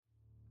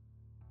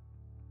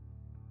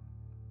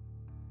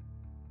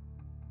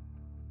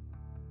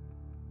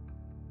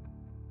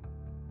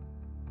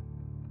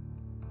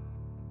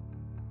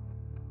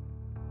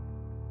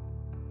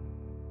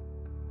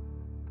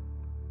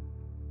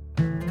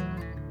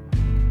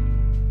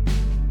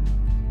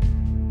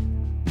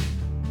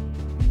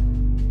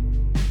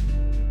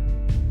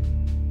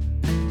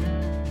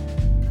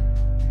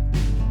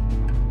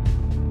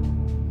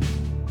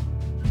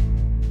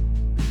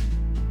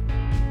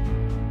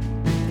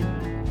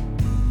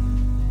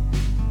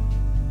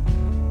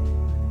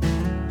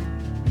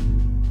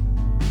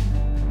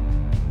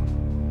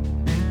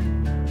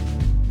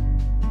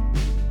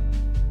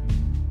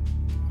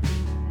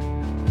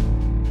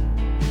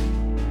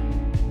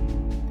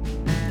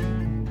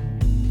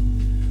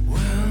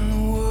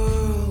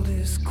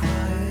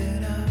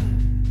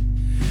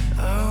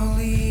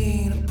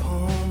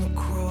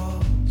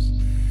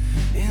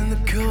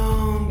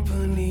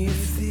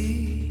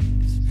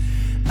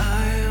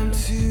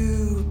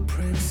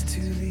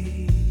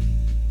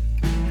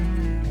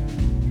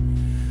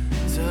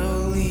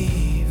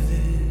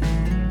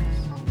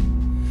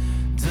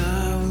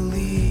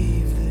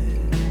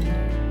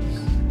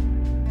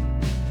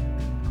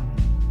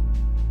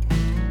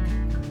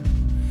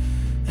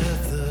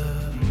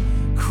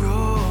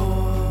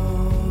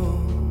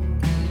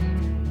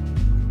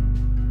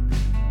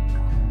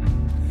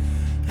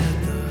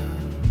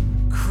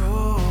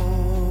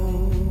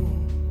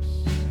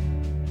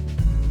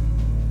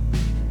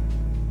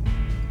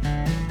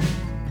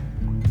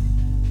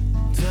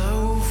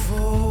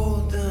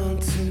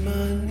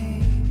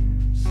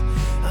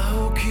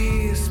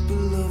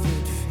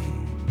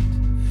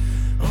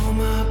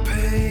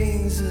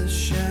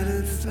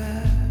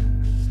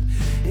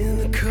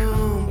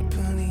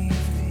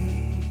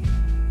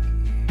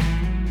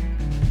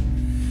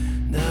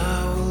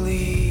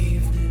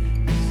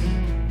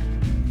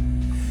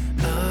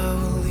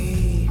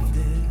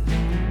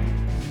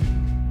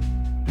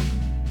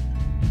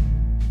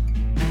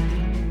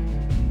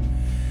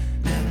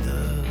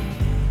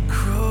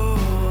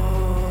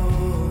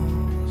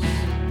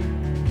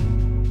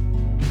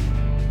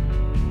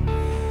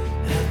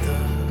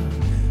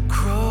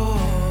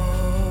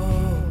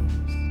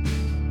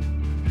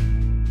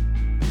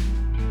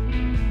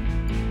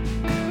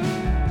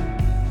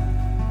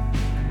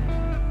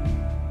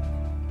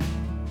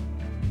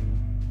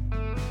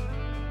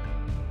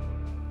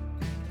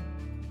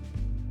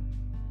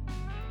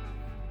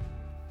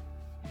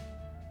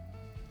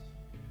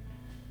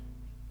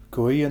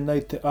Ko ia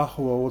nei te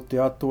ahua o te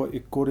atua e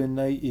kore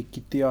nei e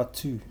kite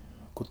atu,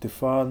 ko te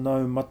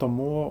whānau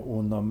matamoa o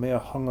ngā mea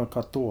hanga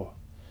katoa.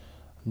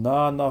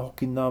 Nāna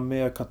hoki ngā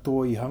mea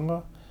katoa I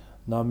hanga,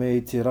 ngā mea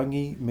I te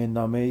rangi me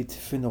ngā mea I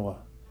te whenua.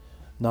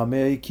 Ngā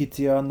mea I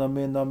kitea ana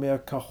me ngā mea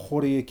ka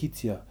hore e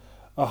kitea,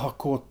 aha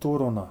koa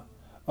tōrona,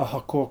 aha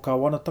koa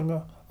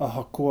kāwanatanga,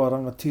 aha koa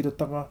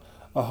rangatiratanga,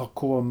 aha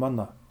koa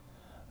mana.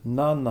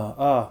 Nāna,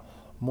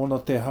 mona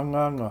te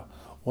hanganga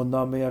o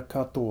ngā mea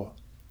katoa.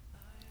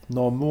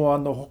 Nō mua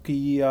ana hoki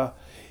ia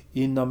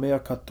I ngā mea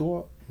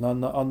katoa,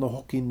 nāna ana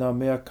hoki ngā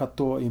mea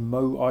katoa I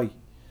mau ai.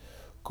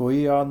 Ko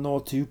ia anō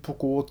te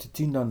upoko o te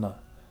tinana,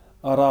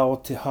 ara o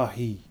te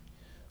hahi.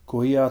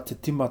 Ko ia te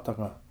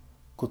timatanga,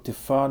 ko te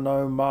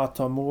whānau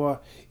mātamua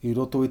I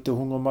roto I te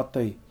hunga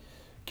matei.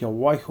 Kia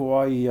waiho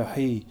ai ia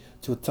hei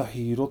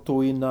tuatahi I roto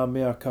I ngā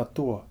mea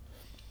katoa.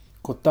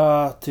 Ko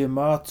tā te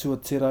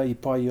mātua tera I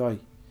pai ai.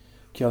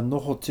 Kia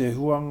noho te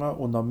huanga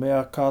o ngā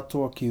mea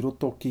katoa ki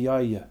roto ki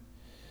aia.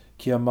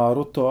 Kia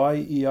maroto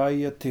ai I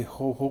aia te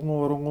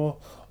hohongorongo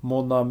mō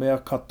ngā mea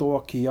katoa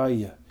ki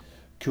aia.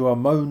 Kia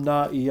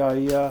mauna I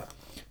aia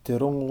te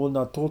rongo o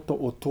ngā toto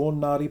o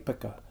tōna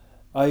ripaka.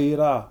 Ai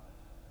rā,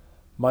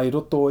 mai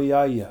roto I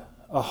aia,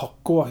 aha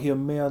koahia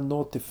mea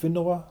no te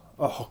whenua,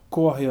 aha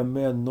koahia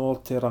mea no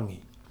te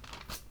rangi.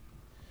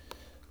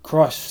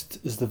 Christ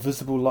is the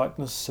visible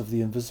likeness of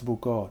the invisible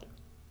God.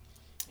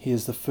 He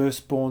is the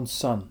firstborn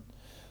Son,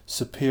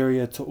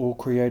 superior to all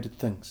created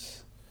things.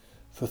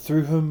 For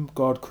through him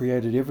God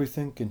created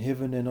everything in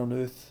heaven and on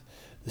earth,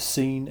 the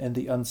seen and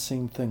the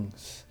unseen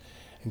things,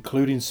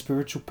 including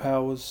spiritual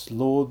powers,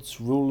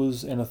 lords,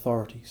 rulers, and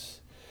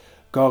authorities.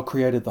 God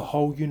created the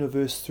whole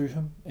universe through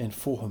him and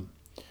for him.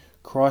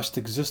 Christ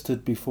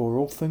existed before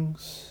all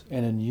things,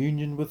 and in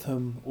union with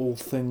him all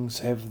things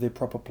have their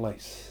proper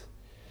place.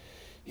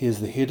 He is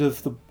the head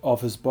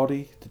of his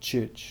body, the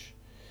church.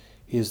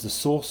 He is the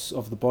source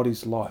of the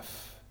body's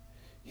life.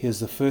 He is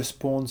the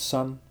firstborn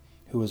Son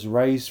who was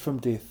raised from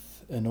death,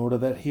 in order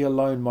that he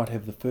alone might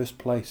have the first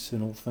place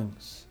in all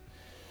things.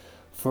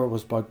 For it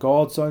was by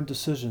God's own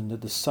decision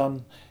that the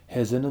Son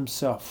has in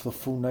himself the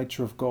full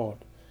nature of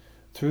God.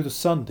 Through the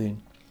Son,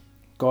 then,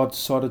 God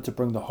decided to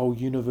bring the whole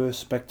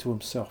universe back to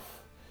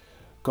himself.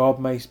 God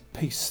made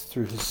peace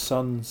through his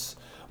Son's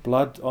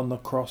blood on the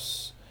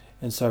cross,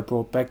 and so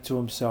brought back to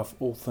himself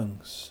all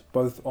things,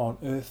 both on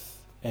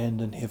earth and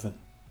in heaven.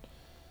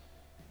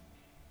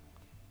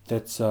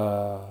 That's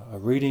a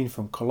reading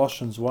from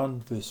Colossians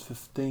 1, verse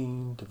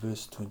 15 to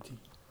verse 20.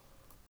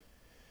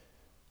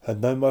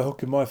 Nau mai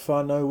hoki mai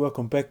whānau,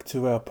 welcome back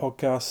to our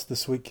podcast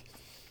this week.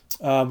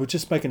 We're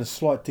just making a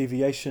slight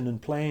deviation in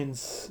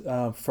plans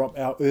from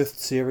our Earth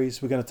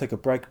series. We're going to take a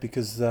break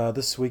because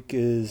this week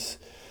is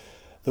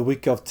the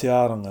week of Te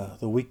Aranga,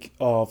 the week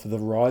of the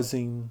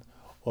rising,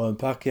 or in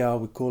Pākehā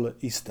we call it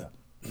Easter.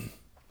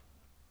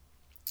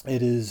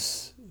 It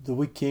is the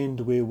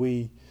weekend where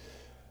we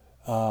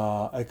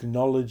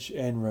acknowledge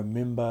and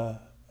remember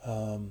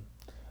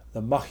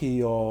the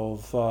mahi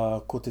of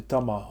ko te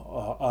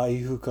tama a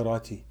ihu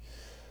karaiti.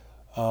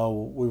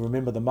 We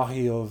remember the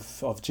mahi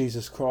of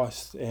Jesus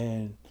Christ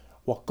and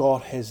what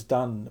God has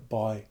done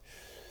by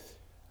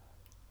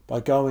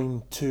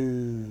going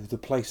to the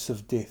place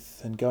of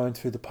death and going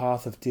through the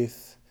path of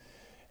death,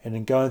 and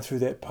in going through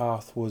that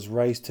path was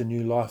raised to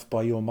new life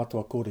by your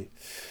matua kore.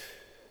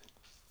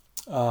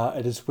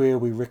 It is where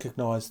we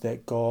recognise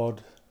that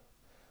God,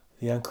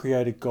 the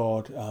uncreated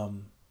God,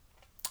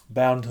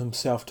 bound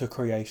himself to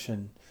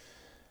creation,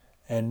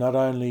 and not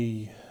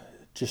only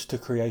just to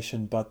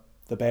creation, but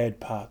the bad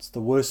parts, the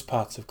worst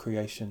parts of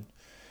creation,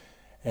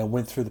 and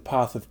went through the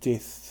path of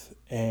death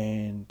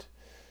and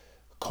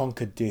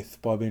conquered death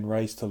by being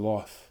raised to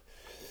life.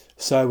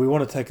 So we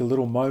want to take a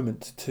little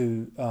moment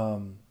to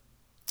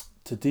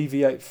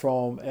deviate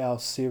from our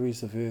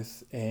series of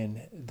Earth,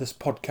 and this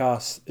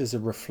podcast is a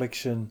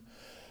reflection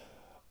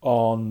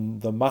on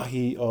the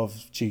mahi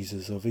of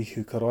Jesus, of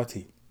Ihu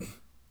Karaiti.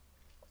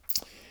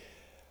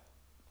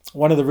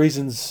 One of the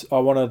reasons I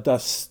wanted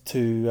us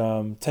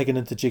to take an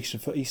interjection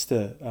for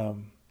Easter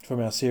from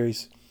our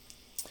series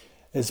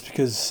is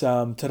because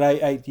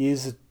today, 8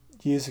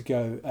 years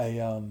ago,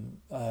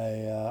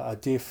 a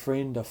dear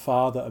friend, a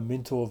father, a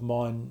mentor of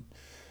mine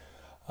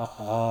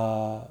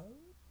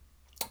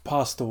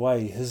passed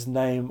away. His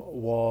name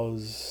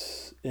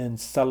was in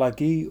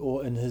Salagi,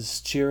 or in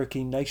his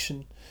Cherokee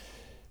Nation.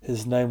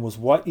 His name was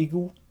White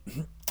Eagle,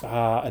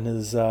 and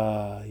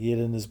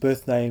in his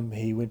birth name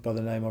he went by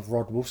the name of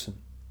Rod Wilson.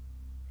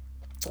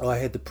 I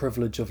had the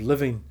privilege of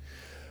living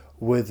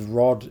with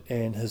Rod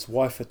and his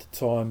wife at the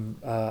time,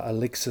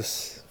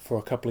 Alexis, for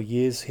a couple of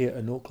years here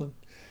in Auckland.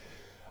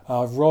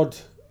 Rod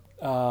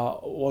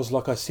was,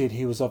 like I said,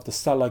 he was of the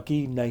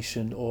Salagi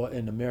Nation, or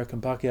in American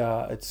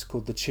Pākehā it's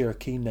called the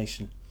Cherokee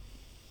Nation.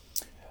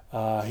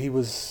 He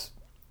was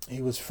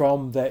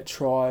from that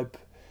tribe,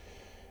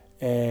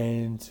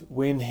 and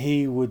when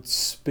he would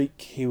speak,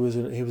 he was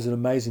an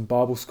amazing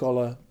Bible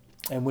scholar,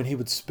 and when he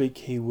would speak,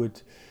 he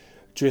would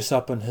dress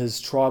up in his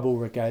tribal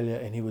regalia,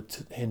 and he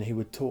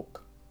would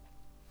talk.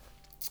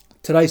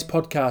 Today's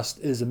podcast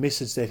is a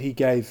message that he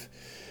gave,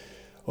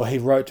 or he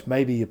wrote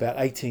maybe about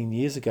 18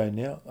 years ago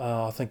now.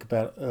 I think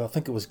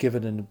it was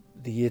given in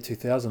the year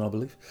 2000, I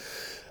believe.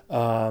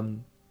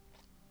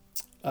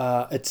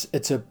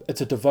 It's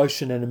a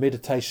devotion and a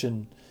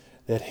meditation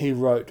that he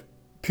wrote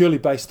purely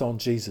based on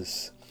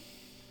Jesus.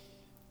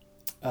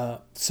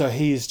 So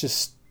he is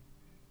just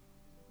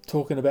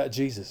talking about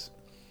Jesus.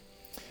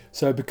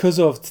 So because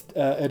of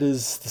it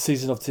is the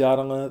season of Te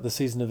Aranga, the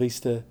season of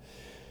Easter,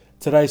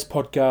 today's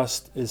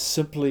podcast is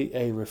simply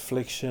a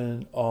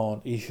reflection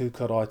on Ihu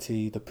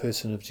Karaiti, the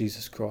person of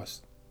Jesus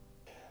Christ.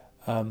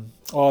 A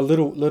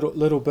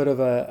little bit of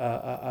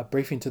a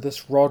briefing to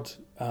this. Rod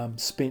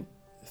spent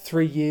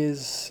 3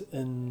 years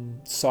in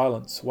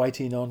silence,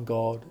 waiting on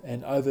God,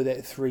 and over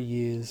that 3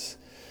 years,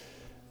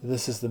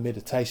 this is the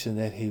meditation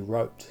that he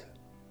wrote.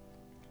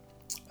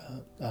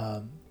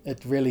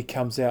 It really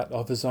comes out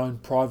of his own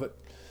private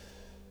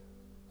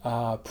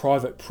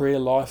prayer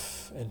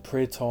life and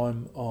prayer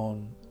time,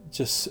 on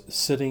just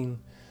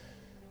sitting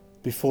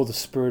before the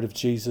Spirit of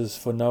Jesus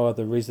for no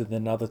other reason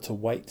than to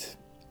wait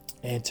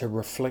and to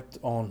reflect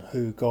on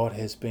who God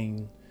has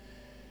been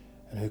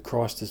and who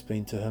Christ has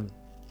been to him.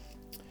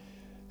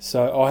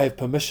 So I have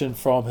permission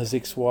from his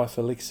ex-wife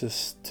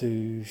Alexis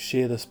to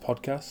share this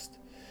podcast.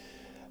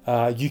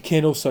 You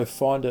can also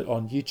find it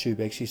on YouTube,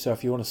 actually, so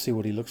if you want to see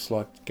what he looks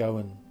like, go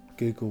and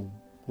Google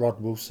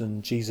Rod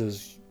Wilson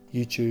Jesus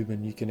YouTube,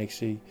 and you can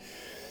actually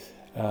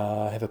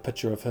have a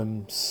picture of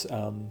him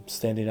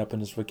standing up in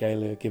his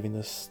regalia giving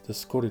this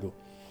kōrero.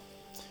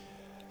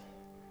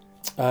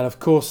 And of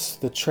course,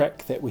 the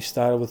track that we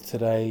started with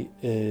today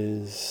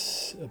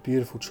is a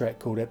beautiful track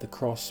called At the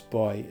Cross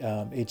by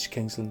Edge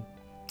Kingsland.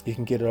 You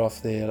can get it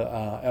off their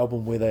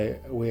album where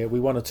we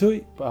won a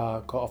tui,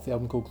 off the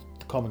album called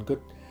The Common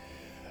Good.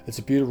 It's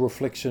a beautiful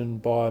reflection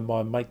by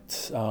my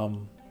mate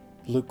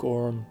Luke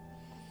Oram,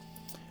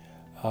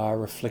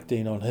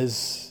 reflecting on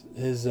his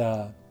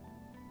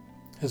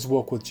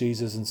walk with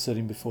Jesus and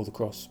sitting before the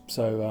cross.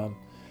 So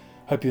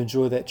hope you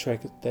enjoy that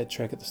track at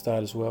the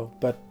start as well.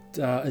 But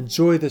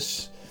enjoy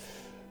this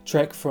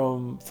track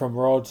from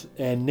Rod,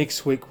 and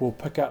next week we'll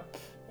pick up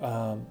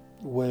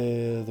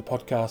with the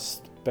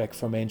podcast back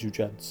from Andrew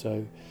Judd.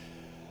 So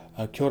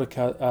kia ora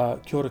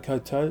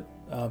koutou.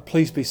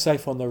 Please be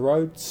safe on the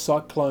road.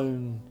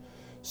 Cyclone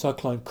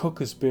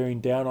Cook is bearing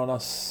down on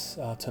us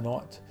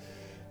tonight.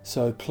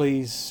 So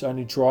please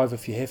only drive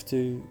if you have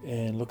to,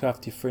 and look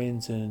after your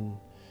friends, and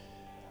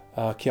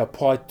kia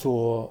pai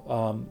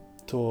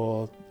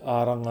tō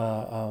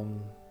aranga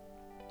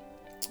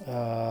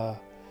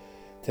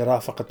te rā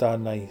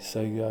whakatānei.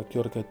 So kia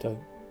ora koutou.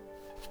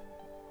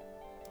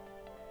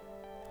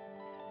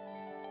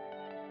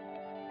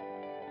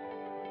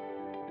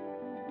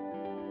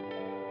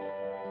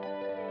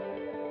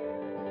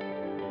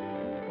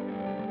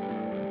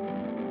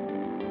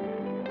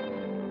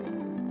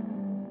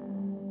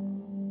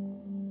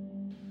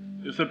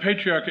 If the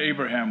patriarch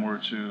Abraham were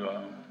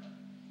to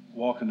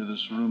walk into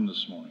this room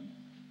this morning,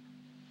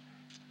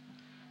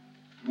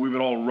 we would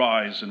all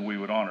rise and we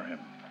would honor him.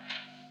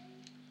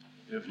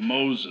 If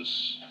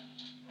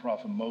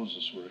Prophet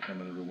Moses were to come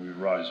into the room, we would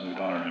rise and we'd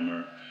honor him.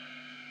 Or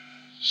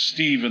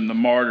Stephen the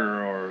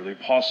martyr, or the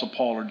Apostle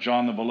Paul, or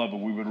John the beloved,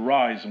 we would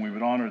rise and we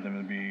would honor them,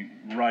 and be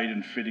right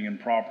and fitting and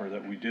proper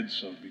that we did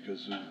so,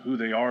 because of who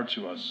they are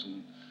to us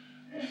and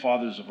the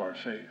fathers of our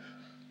faith.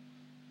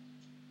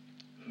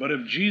 But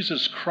if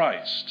Jesus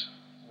Christ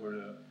were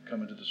to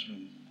come into this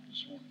room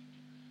this morning,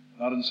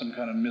 not in some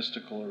kind of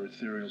mystical or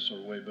ethereal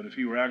sort of way, but if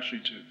he were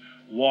actually to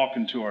walk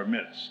into our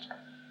midst,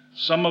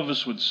 some of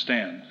us would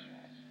stand,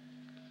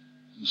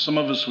 and some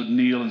of us would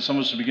kneel, and some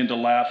of us would begin to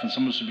laugh, and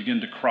some of us would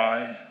begin to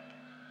cry.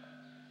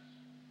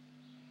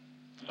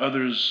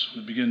 Others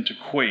would begin to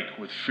quake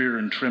with fear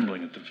and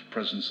trembling at the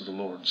presence of the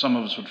Lord. Some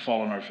of us would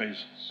fall on our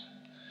faces.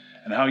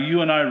 And how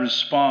you and I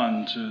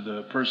respond to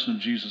the person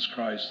of Jesus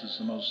Christ is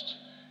the most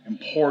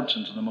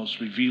important and the most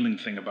revealing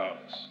thing about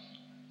us.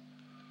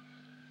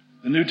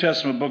 The New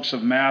Testament books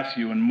of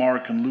Matthew and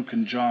Mark and Luke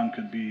and John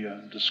could be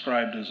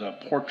described as a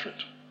portrait,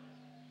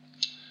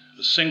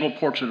 a single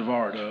portrait of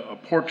art, a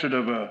portrait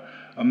of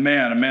a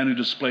man who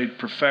displayed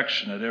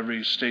perfection at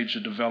every stage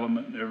of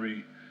development,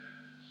 every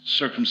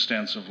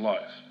circumstance of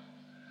life.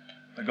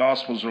 The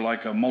Gospels are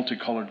like a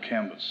multicolored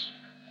canvas.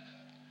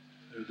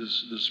 They're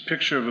this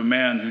picture of a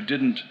man who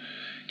didn't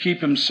keep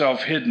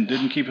himself hidden,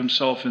 didn't keep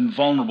himself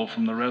invulnerable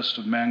from the rest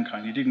of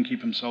mankind. He didn't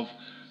keep himself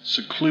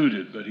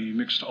secluded, but he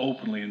mixed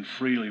openly and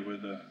freely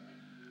with the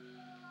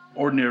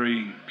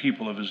ordinary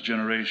people of his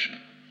generation.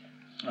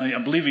 I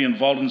believe he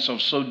involved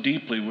himself so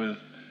deeply with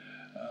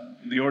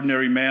the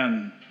ordinary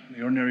man,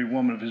 the ordinary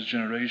woman of his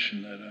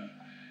generation, that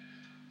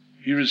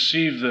he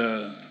received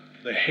the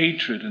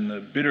hatred and the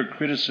bitter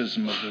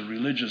criticism of the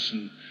religious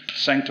and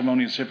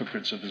sanctimonious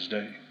hypocrites of his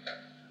day.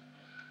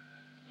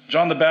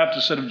 John the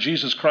Baptist said of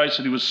Jesus Christ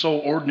that he was so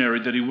ordinary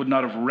that he would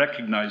not have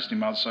recognized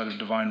him outside of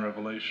divine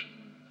revelation.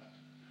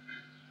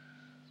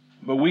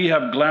 But we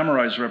have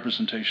glamorized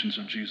representations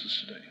of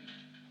Jesus today.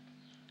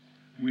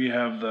 We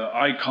have the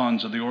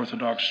icons of the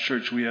Orthodox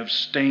Church. We have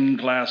stained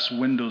glass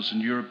windows in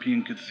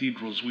European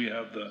cathedrals. We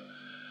have the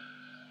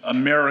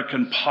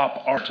American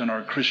pop art in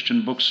our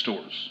Christian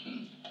bookstores.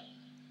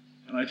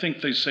 And I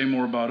think they say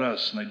more about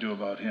us than they do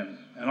about him.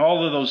 And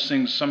all of those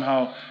things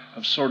somehow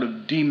have sort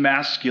of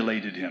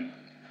demasculated him.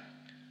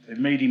 They've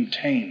made him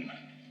tame.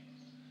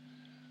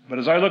 But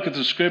as I look at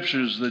the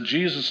scriptures, the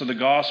Jesus of the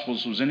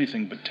Gospels was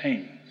anything but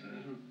tame.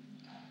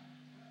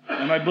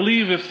 And I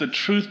believe, if the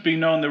truth be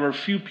known, there were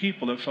few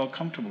people that felt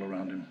comfortable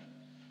around him.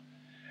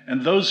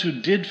 And those who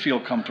did feel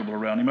comfortable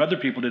around him, other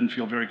people didn't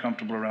feel very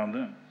comfortable around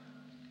them.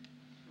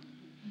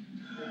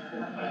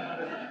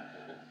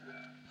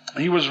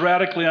 He was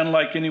radically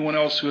unlike anyone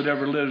else who had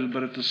ever lived,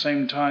 but at the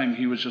same time,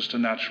 he was just a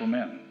natural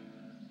man.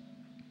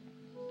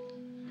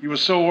 He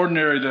was so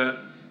ordinary that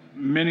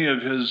many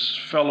of his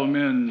fellow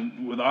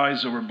men, with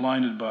eyes that were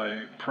blinded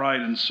by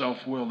pride and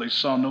self-will, they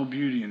saw no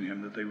beauty in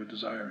him that they would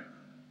desire him.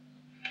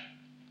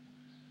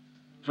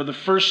 For the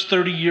first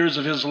 30 years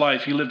of his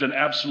life, he lived an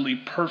absolutely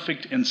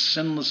perfect and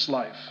sinless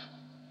life.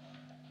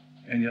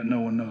 And yet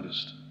no one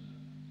noticed.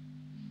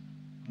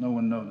 No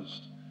one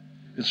noticed.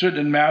 It's written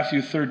in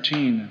Matthew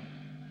 13,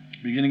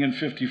 beginning in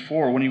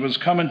 54, when he was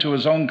come into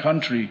his own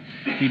country,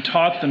 he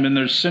taught them in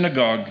their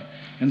synagogue,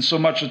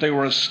 insomuch that they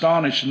were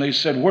astonished, and they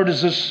said, "Where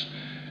does this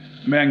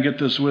man get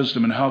this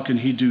wisdom, and how can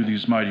he do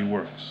these mighty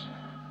works?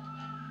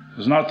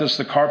 Is not this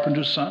the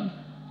carpenter's son?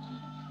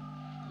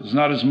 Is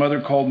not his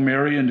mother called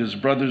Mary, and his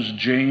brothers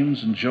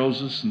James and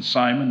Joseph and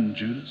Simon and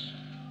Judas?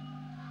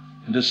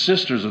 And his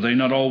sisters, are they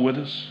not all with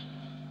us?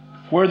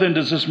 Where then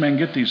does this man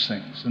get these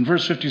things?" And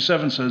verse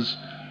 57 says,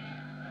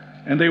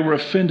 "And they were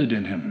offended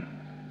in him."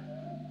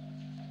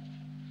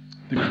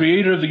 The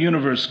creator of the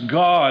universe,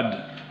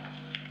 God,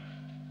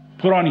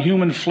 put on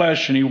human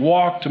flesh, and he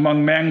walked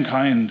among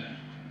mankind,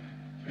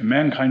 and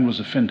mankind was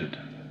offended.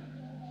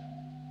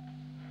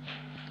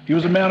 He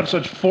was a man of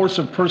such force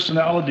of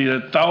personality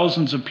that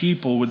thousands of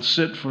people would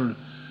sit for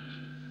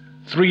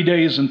 3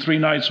 days and 3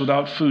 nights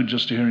without food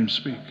just to hear him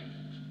speak.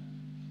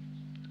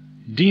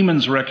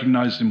 Demons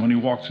recognized him when he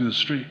walked through the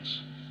streets.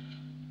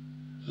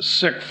 The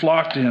sick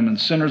flocked to him, and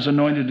sinners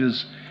anointed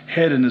his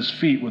head and his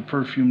feet with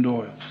perfumed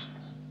oils.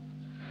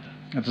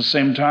 At the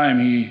same time,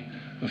 he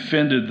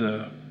offended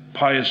the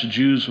pious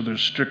Jews with their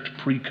strict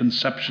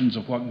preconceptions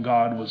of what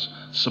God was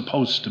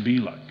supposed to be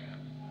like.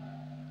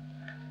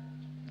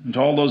 And to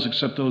all those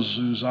except those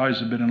whose eyes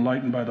had been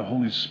enlightened by the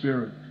Holy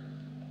Spirit,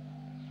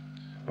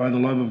 by the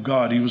love of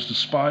God, he was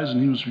despised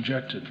and he was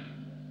rejected.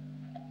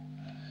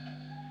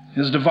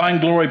 His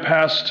divine glory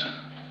passed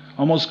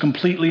almost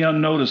completely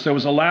unnoticed. There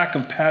was a lack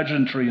of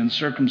pageantry and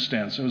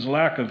circumstance. There was a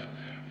lack of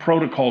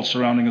protocol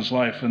surrounding his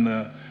life, and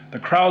the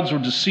crowds were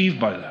deceived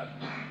by that.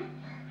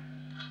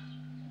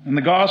 In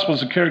the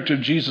Gospels, the character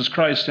of Jesus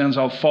Christ stands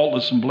out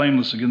faultless and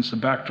blameless against the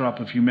backdrop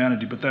of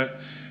humanity, but that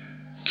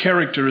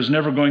character is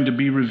never going to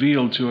be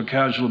revealed to a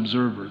casual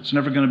observer. It's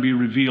never going to be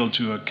revealed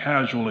to a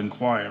casual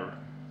inquirer.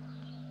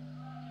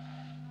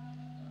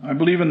 I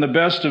believe in the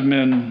best of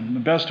men, the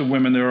best of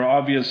women, there are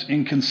obvious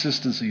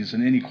inconsistencies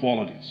and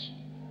inequalities.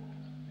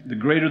 The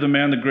greater the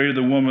man, the greater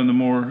the woman, the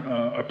more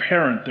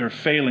apparent their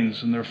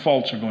failings and their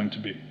faults are going to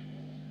be.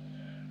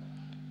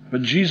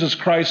 But Jesus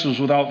Christ was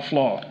without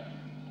flaw.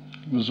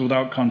 He was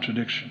without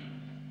contradiction.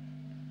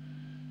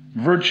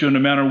 Virtue in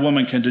a man or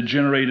woman can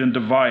degenerate into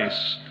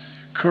vice.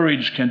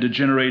 Courage can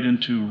degenerate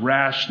into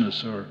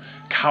rashness or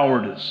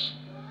cowardice.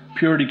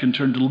 Purity can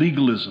turn to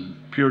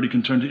legalism. Purity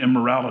can turn to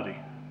immorality.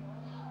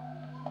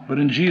 But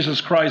in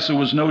Jesus Christ, there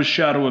was no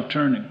shadow of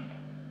turning.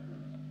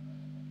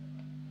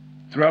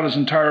 Throughout his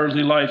entire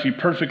earthly life, he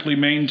perfectly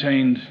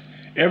maintained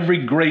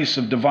every grace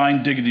of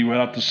divine dignity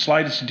without the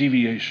slightest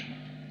deviation.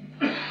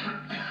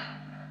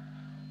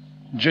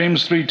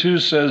 James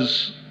 3:2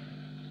 says,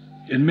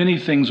 in many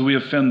things we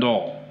offend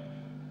all.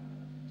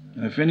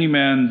 And if any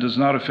man does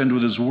not offend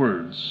with his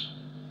words,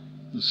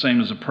 the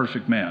same as a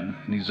perfect man,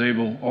 and he's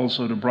able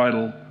also to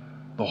bridle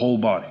the whole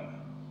body.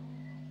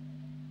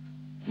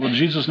 Well,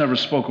 Jesus never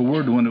spoke a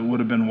word when it would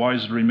have been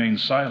wise to remain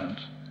silent,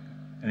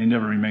 and he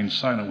never remained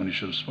silent when he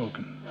should have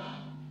spoken.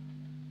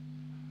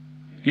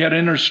 He had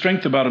inner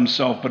strength about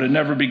himself, but it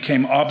never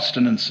became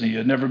obstinacy,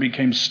 it never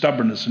became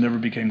stubbornness, it never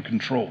became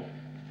control.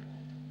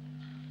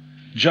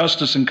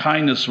 Justice and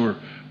kindness were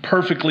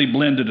perfectly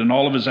blended in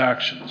all of his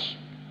actions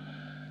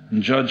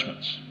and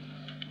judgments,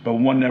 but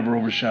one never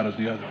overshadowed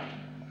the other.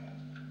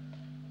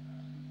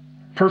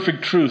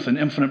 Perfect truth and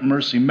infinite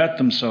mercy met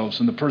themselves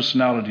in the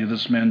personality of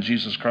this man,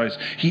 Jesus Christ.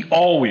 He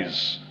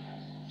always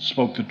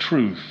spoke the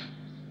truth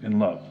in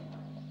love.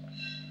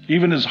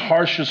 Even his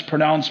harshest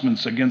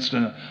pronouncements against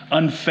an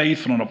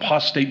unfaithful and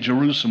apostate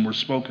Jerusalem were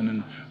spoken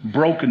in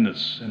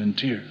brokenness and in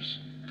tears.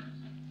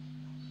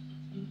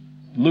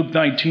 Luke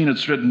 19,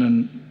 it's written,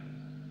 and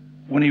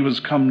when he was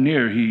come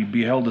near, he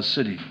beheld the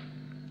city,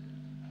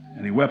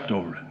 and he wept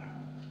over it.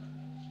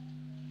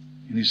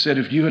 And he said,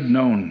 if you had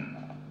known,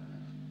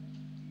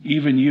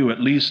 even you,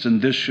 at least in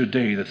this your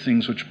day, the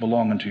things which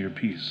belong unto your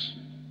peace.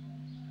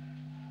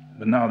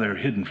 But now they're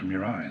hidden from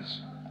your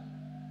eyes.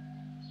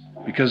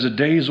 Because the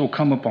days will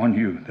come upon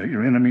you that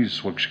your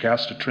enemies will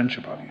cast a trench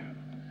about you.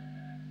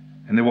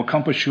 And they will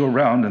compass you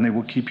around, and they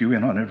will keep you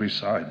in on every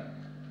side.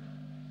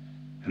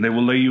 And they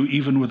will lay you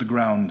even with the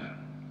ground,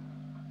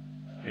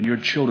 and your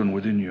children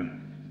within you.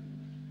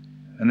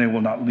 And they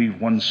will not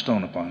leave one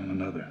stone upon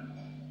another.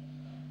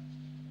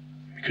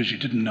 Because you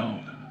didn't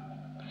know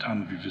the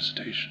time of your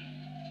visitation.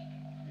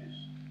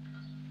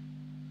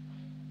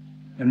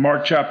 In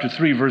Mark chapter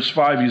 3, verse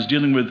 5, he's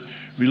dealing with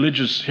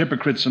religious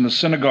hypocrites in the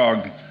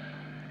synagogue.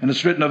 And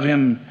it's written of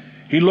him,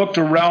 he looked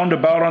around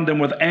about on them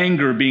with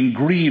anger, being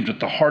grieved at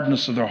the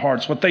hardness of their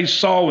hearts. What they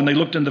saw when they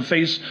looked in the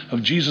face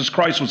of Jesus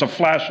Christ was a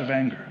flash of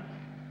anger.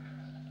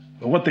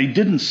 But what they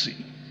didn't see,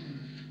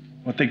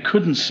 what they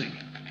couldn't see,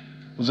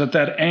 was that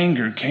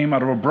anger came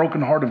out of a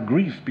broken heart of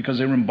grief because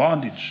they were in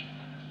bondage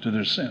to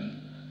their sin.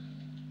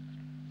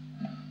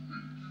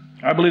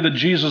 I believe that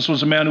Jesus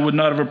was a man who would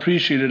not have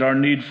appreciated our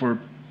need for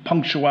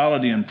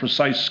punctuality and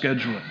precise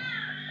scheduling.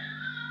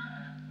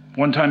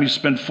 One time he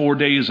spent 4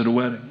 days at a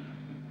wedding.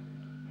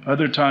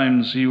 Other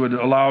times he would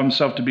allow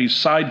himself to be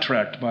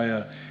sidetracked by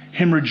a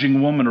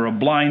hemorrhaging woman or a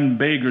blind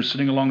beggar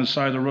sitting along the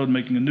side of the road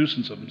making a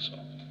nuisance of himself.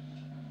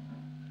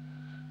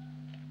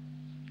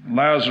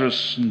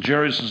 Lazarus and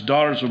Jairus'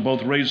 daughters were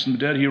both raised from the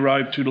dead. He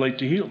arrived too late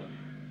to heal them.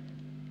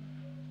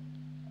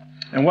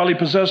 And while he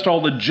possessed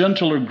all the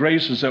gentler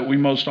graces that we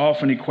most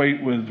often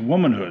equate with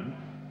womanhood,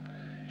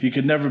 he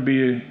could never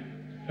be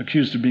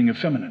accused of being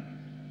effeminate.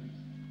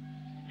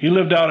 He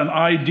lived out an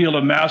ideal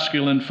of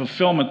masculine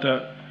fulfillment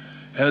that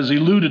has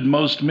eluded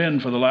most men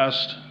for the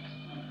last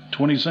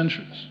 20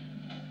 centuries.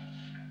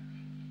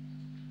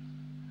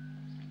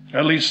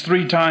 At least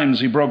 3 times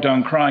he broke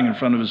down crying in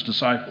front of his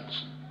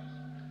disciples.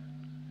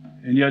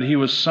 And yet he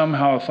was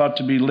somehow thought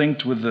to be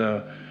linked with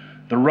the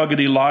rugged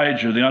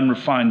Elijah, the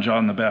unrefined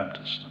John the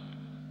Baptist,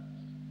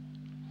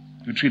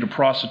 who treat a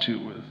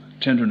prostitute with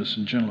tenderness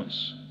and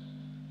gentleness.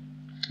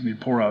 And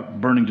he'd pour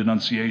out burning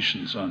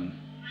denunciations on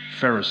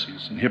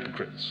Pharisees and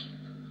hypocrites.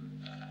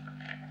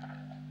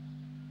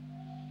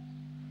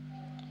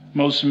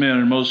 Most men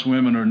and most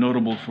women are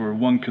notable for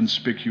one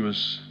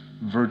conspicuous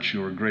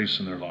virtue or grace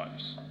in their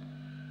lives.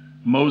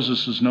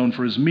 Moses is known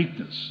for his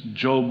meekness.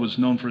 Job was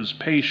known for his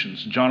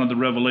patience. John of the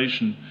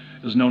Revelation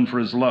is known for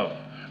his love.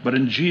 But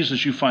in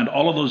Jesus you find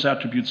all of those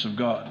attributes of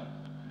God,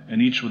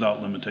 and each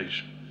without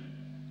limitation.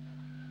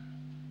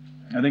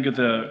 I think at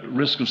the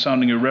risk of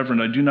sounding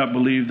irreverent, I do not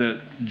believe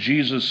that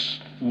Jesus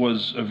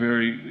was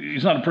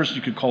he's not a person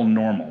you could call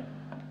normal.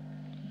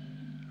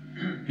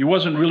 He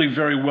wasn't really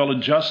very well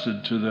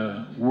adjusted to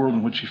the world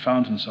in which he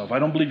found himself. I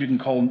don't believe you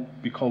can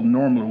be called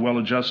normal or well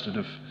adjusted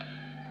if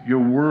your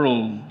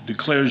world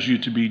declares you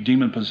to be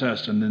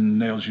demon-possessed and then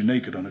nails you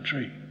naked on a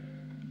tree.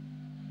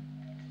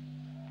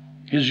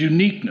 His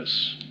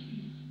uniqueness,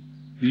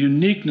 the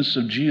uniqueness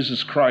of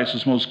Jesus Christ,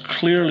 is most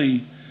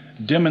clearly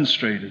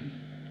demonstrated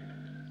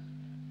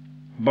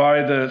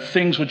by the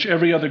things which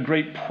every other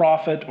great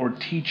prophet or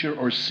teacher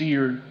or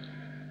seer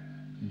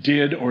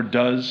did or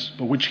does,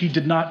 but which he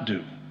did not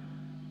do.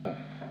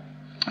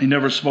 He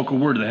never spoke a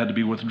word that had to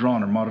be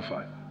withdrawn or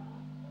modified.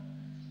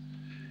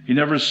 He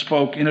never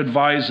spoke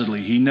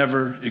inadvisedly. He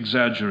never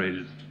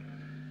exaggerated.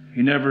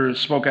 He never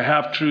spoke a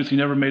half-truth. He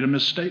never made a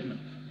misstatement.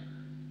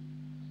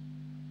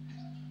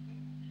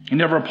 He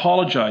never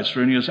apologized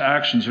for any of his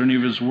actions or any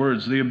of his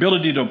words. The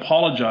ability to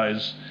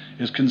apologize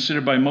is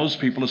considered by most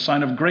people a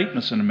sign of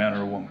greatness in a man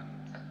or a woman.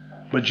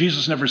 But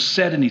Jesus never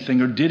said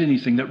anything or did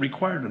anything that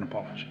required an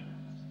apology.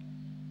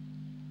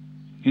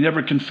 He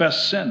never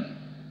confessed sin.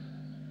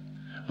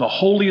 The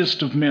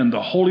holiest of men,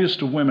 the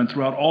holiest of women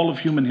throughout all of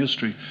human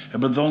history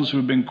have been those who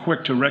have been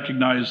quick to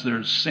recognize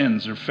their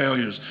sins, their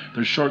failures,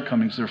 their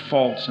shortcomings, their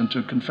faults, and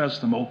to confess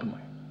them openly.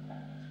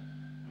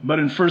 But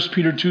in 1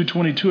 Peter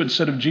 2:22, it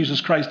said of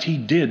Jesus Christ, he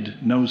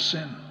did no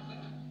sin.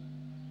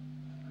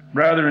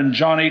 Rather, in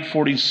John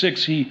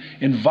 8:46, he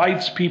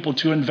invites people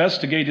to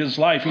investigate his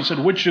life. He said,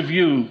 which of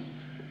you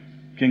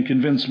can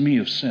convince me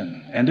of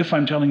sin? And if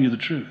I'm telling you the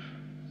truth,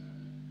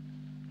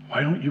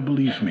 why don't you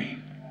believe me?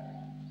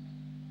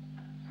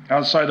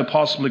 Outside the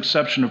possible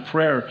exception of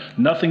prayer,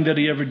 nothing that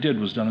he ever did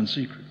was done in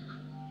secret.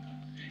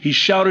 He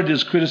shouted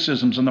his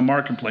criticisms in the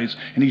marketplace,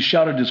 and he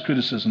shouted his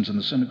criticisms in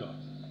the synagogue.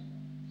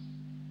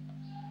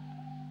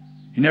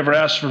 He never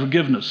asked for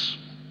forgiveness.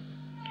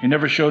 He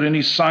never showed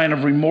any sign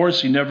of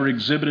remorse. He never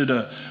exhibited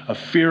a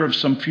fear of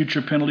some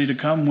future penalty to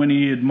come. When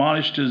he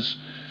admonished his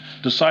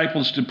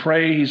disciples to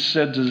pray, he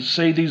said to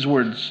say these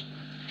words,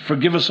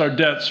 forgive us our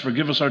debts,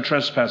 forgive us our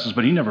trespasses.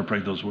 But he never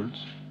prayed those words,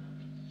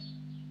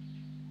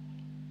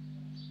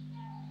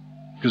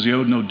 because he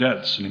owed no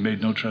debts and he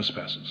made no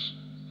trespasses.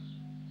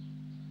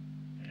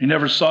 He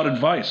never sought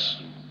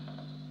advice.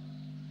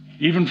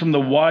 Even from the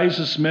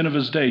wisest men of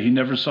his day, he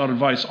never sought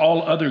advice.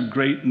 All other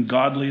great and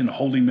godly and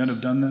holy men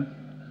have done that.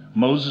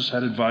 Moses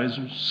had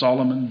advisors,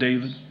 Solomon,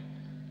 David,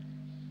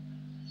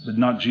 but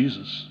not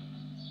Jesus.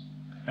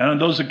 And on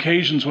those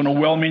occasions when a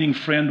well-meaning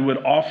friend would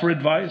offer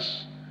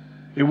advice,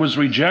 it was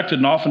rejected,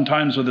 and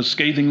oftentimes with a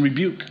scathing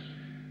rebuke.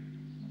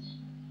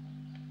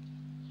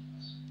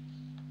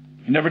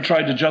 He never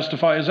tried to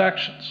justify his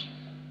actions.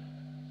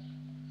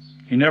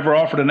 He never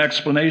offered an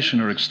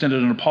explanation or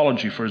extended an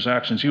apology for his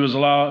actions. He was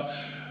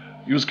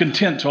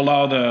content to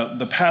allow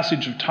the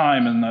passage of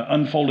time and the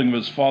unfolding of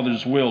his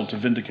Father's will to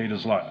vindicate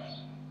his life.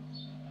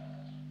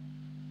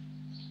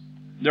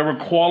 There were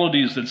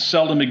qualities that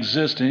seldom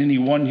exist in any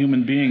one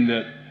human being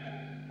that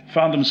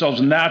found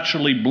themselves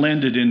naturally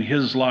blended in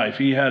his life.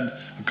 He had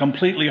a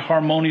completely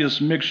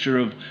harmonious mixture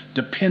of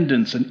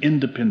dependence and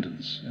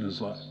independence in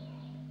his life.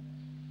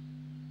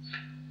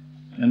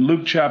 In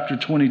Luke chapter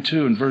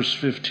 22 and verse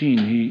 15,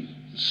 he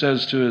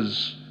says to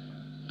his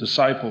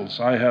disciples,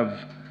 I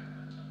have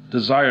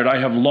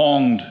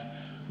longed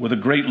with a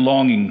great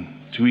longing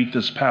to eat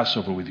this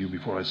Passover with you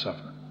before I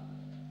suffer.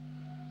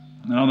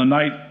 And on the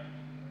night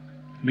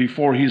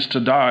before he's to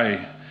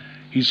die,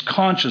 he's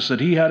conscious that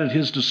he had at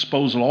his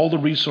disposal all the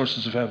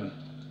resources of heaven,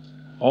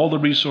 all the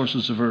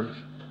resources of earth.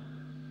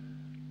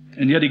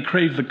 And yet he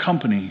craved the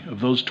company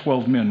of those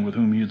 12 men with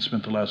whom he had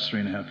spent the last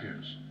 3.5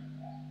 years.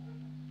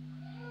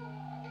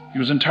 He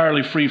was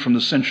entirely free from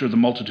the censure of the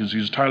multitudes. He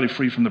was entirely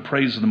free from the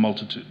praise of the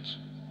multitudes.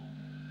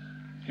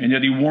 And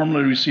yet he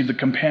warmly received the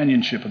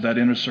companionship of that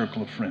inner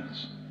circle of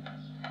friends.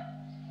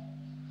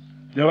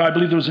 You know, I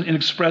believe there was an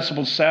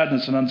inexpressible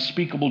sadness and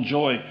unspeakable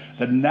joy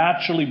that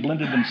naturally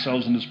blended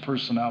themselves in his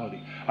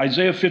personality.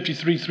 Isaiah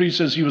 53:3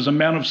 says he was a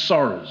man of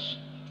sorrows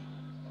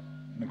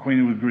and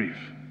acquainted with grief.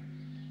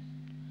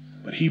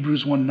 But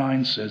Hebrews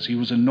 1:9 says he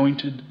was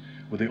anointed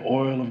with the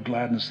oil of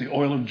gladness, the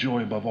oil of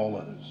joy above all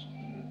others.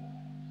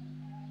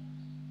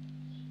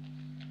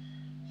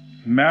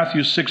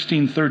 Matthew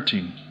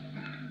 16:13.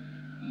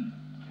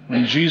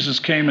 When Jesus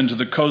came into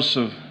the coasts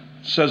of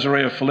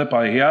Caesarea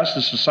Philippi, he asked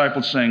his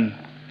disciples, saying,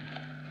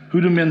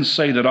 who do men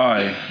say that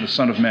I, the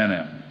Son of Man,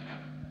 am?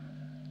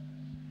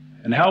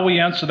 And how we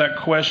answer that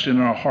question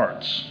in our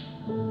hearts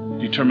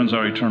determines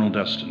our eternal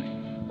destiny.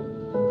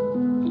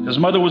 His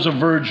mother was a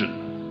virgin,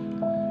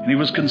 and he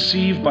was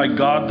conceived by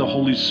God the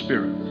Holy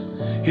Spirit.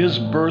 His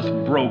birth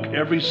broke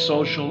every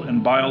social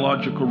and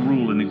biological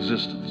rule in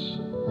existence.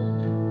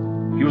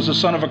 He was the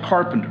son of a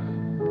carpenter,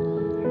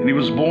 and he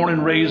was born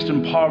and raised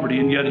in poverty,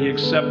 and yet he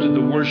accepted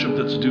the worship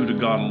that's due to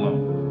God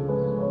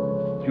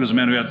alone. He was a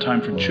man who had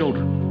time for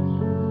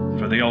children,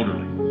 for the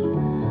elderly.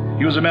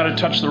 He was a man who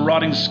touched the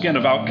rotting skin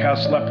of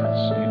outcast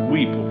lepers. He'd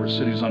weep over a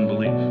city's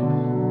unbelief.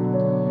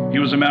 He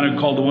was a man who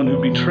called the one who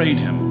betrayed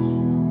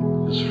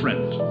him his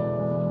friend.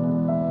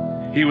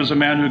 He was a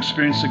man who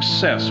experienced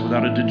success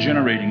without it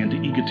degenerating into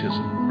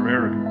egotism or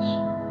arrogance.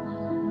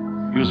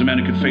 He was a man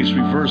who could face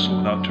reversal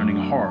without turning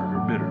hard or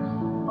bitter.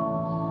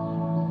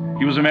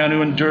 He was a man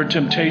who endured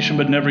temptation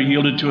but never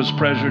yielded to his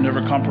pleasure,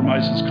 never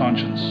compromised his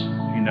conscience.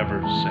 He never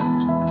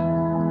sinned.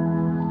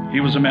 He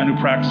was a man who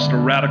practiced a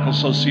radical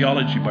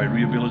sociology by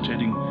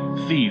rehabilitating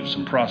thieves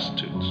and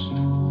prostitutes.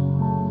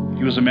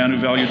 He was a man who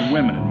valued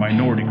women and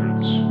minority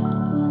groups.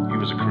 He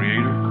was a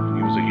creator,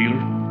 he was a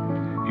healer.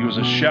 He was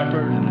a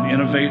shepherd and an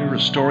innovator, a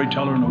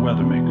storyteller and a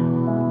weather maker.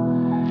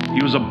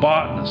 He was a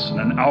botanist and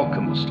an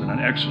alchemist and an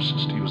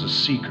exorcist. He was a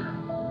seeker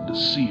and a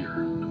seer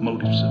and a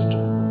motive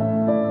sifter.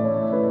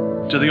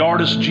 To the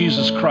artist,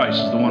 Jesus Christ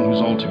is the one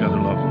who's altogether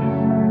lovely.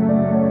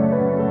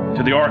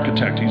 To the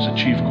architect, he's the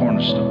chief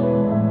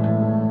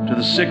cornerstone. To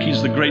the sick,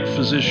 he's the great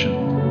physician.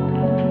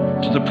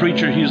 To the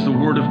preacher, he's the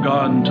word of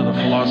God. And to the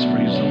philosopher,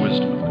 he's the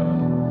wisdom of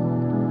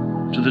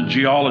God. To the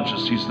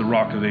geologist, he's the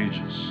rock of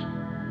ages.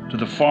 To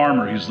the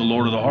farmer, he's the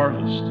Lord of the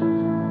harvest.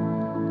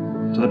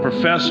 To the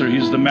professor,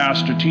 he's the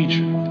master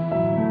teacher.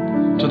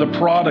 To the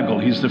prodigal,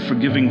 he's the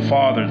forgiving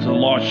father. To the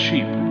lost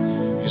sheep,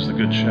 he's the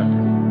good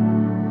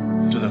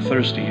shepherd. To the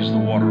thirsty, he's the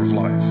water of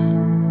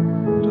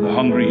life. To the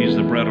hungry, he's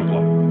the bread of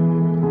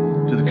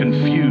life. To the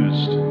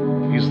confused,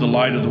 he's the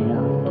light of the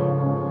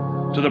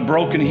world. To the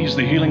broken, he's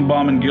the healing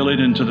balm in Gilead.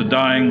 And to the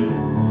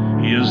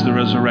dying, he is the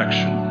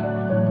resurrection.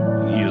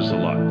 He is the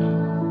life.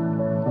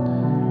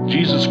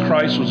 Jesus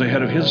Christ was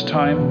ahead of his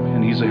time,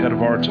 and he's ahead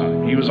of our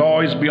time. He was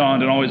always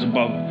beyond and always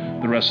above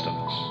the rest of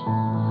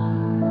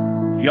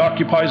us. He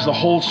occupies the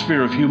whole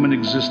sphere of human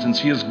existence.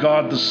 He is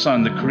God the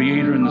Son, the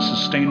creator and the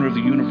sustainer of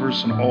the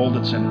universe and all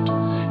that's in it.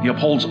 He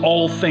upholds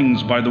all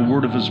things by the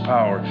word of his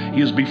power.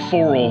 He is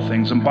before all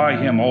things, and by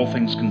him all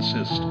things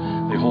consist.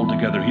 They hold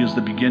together. He is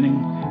the beginning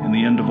and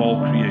the end of all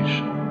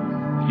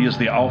creation. He is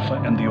the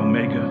Alpha and the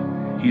Omega.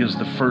 He is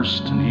the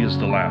first and he is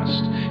the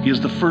last. He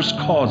is the first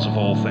cause of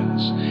all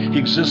things. He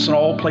exists in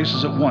all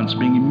places at once,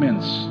 being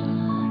immense,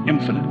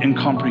 infinite,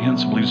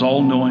 incomprehensible. He's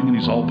all-knowing and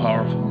he's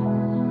all-powerful.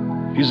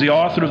 He's the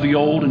author of the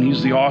old and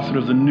he's the author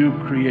of the new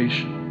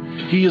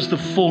creation. He is the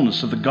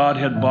fullness of the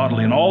Godhead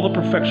bodily, and all the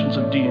perfections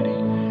of deity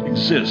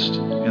exist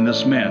in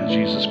this man,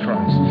 Jesus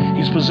Christ.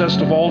 He's possessed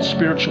of all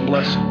spiritual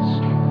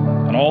blessings,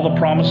 and all the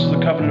promises of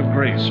the covenant of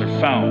grace are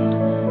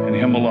found in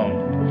him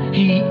alone.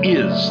 He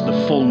is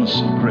the fullness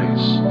of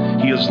grace.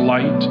 He is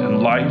light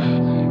and life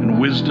and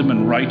wisdom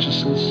and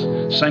righteousness,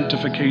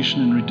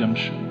 sanctification and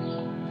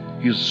redemption.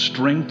 He is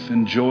strength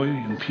and joy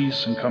and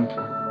peace and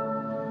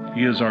comfort.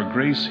 He is our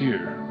grace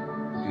here,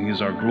 and he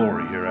is our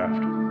glory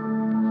hereafter.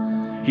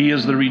 He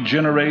is the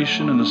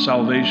regeneration and the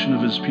salvation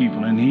of his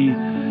people, and he,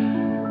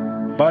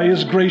 by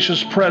his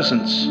gracious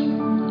presence,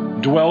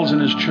 dwells in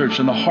his church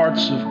in the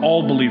hearts of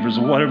all believers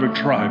of whatever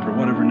tribe or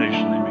whatever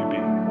nation they may be.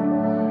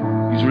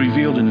 He's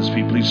revealed in his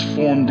people. He's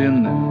formed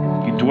in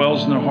them. He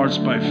dwells in their hearts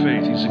by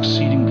faith. He's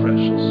exceeding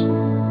precious.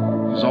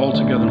 He's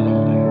altogether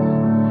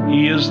lovely.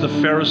 He is the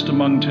fairest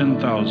among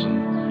 10,000,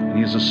 and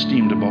he is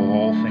esteemed above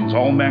all things.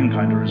 All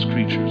mankind are his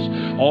creatures.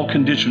 All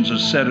conditions are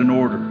set in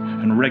order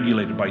and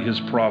regulated by his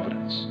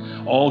providence.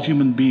 All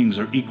human beings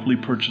are equally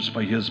purchased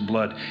by his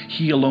blood.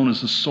 He alone is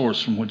the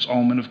source from which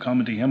all men have come,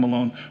 and to him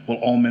alone will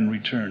all men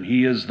return.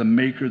 He is the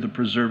maker, the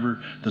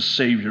preserver, the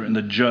savior, and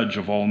the judge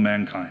of all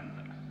mankind.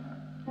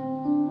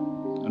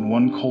 And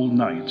one cold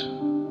night,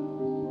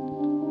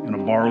 in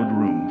a borrowed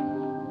room,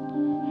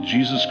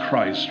 Jesus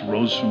Christ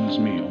rose from his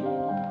meal,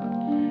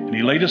 and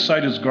he laid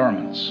aside his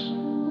garments,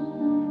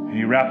 and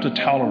he wrapped a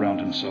towel around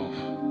himself,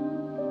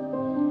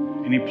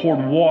 and he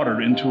poured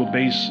water into a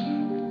basin.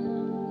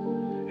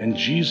 And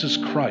Jesus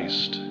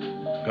Christ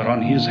got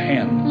on his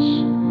hands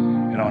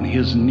and on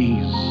his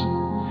knees,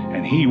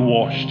 and he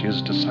washed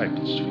his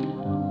disciples' feet.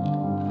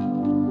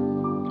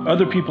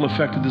 Other people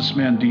affected this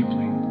man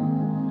deeply.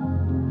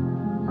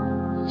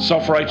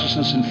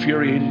 Self-righteousness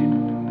infuriated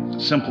him.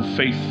 Simple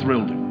faith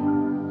thrilled him.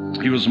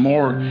 He was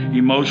more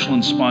emotional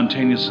and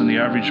spontaneous than the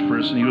average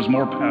person. He was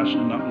more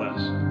passionate, not less.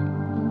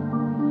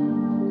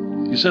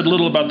 He said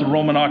little about the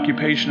Roman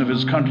occupation of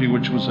his country,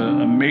 which was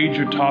a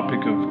major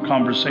topic of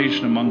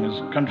conversation among his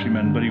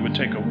countrymen, but he would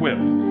take a whip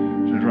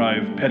to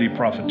drive petty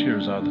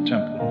profiteers out of the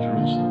temple in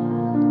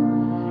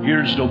Jerusalem. He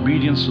urged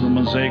obedience to the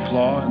Mosaic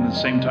law, and at the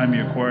same time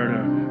he acquired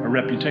a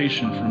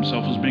reputation for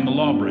himself as being a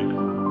lawbreaker.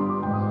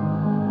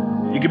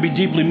 He could be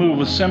deeply moved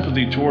with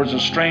sympathy towards a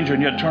stranger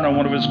and yet turn on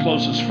one of his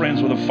closest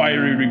friends with a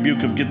fiery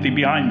rebuke of "Get thee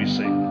behind me,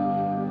 Satan."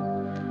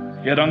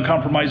 He had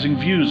uncompromising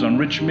views on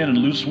rich men and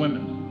loose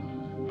women,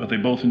 but they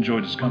both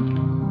enjoyed his company.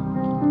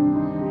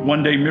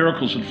 One day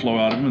miracles would flow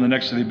out of him, and the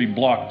next day they'd be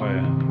blocked by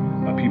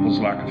people's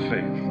lack of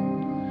faith.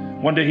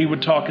 One day he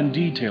would talk in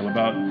detail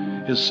about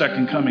his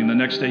second coming. The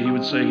next day he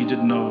would say he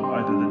didn't know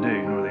either the day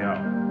nor the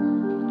hour.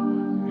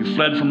 He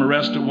fled from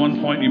arrest at one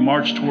point, and he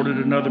marched toward it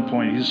at another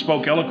point. He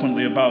spoke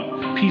eloquently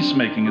about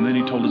peacemaking, and then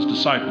he told his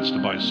disciples to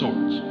buy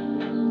swords.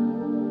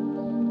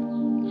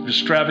 His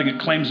extravagant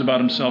claims about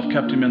himself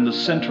kept him in the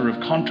center of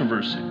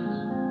controversy,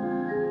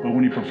 but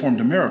when he performed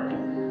a miracle,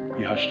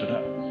 he hushed it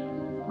up.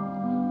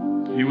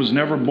 He was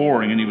never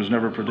boring, and he was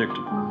never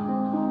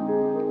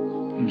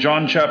predictable. In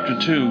John chapter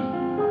 2,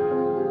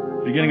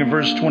 beginning of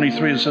verse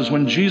 23, it says,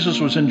 "When Jesus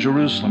was in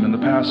Jerusalem in the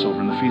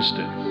Passover and the feast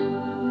day,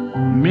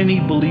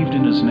 many believed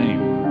in his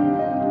name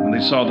when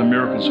they saw the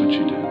miracles which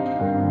he did.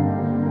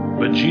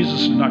 But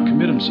Jesus did not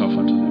commit himself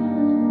unto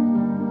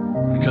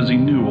them, because he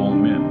knew all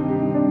men.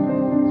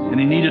 And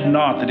he needed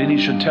not that any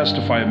should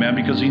testify of man,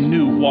 because he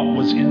knew what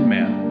was in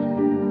man."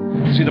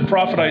 See, the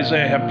prophet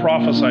Isaiah had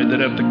prophesied that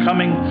at the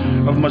coming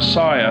of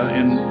Messiah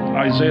in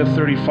Isaiah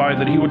 35,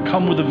 that he would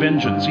come with a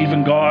vengeance,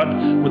 even God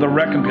with a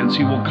recompense.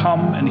 He will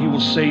come and he will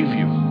save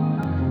you.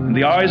 And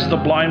the eyes of the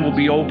blind will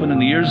be open,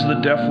 and the ears of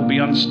the deaf will be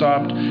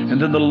unstopped, and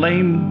then the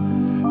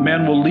lame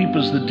man will leap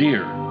as the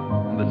deer,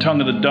 and the tongue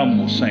of the dumb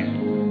will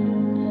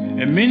sing.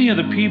 And many of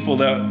the people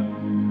that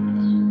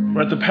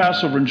were at the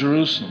Passover in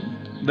Jerusalem,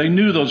 they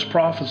knew those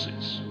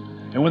prophecies.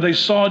 And when they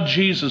saw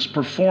Jesus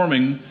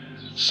performing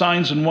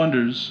signs and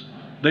wonders,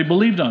 they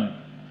believed on him.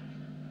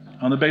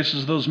 On the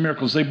basis of those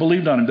miracles, they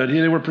believed on him.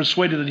 They were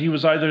persuaded that he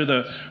was either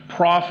the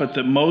prophet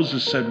that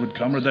Moses said would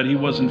come, or that he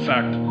was in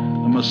fact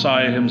the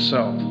Messiah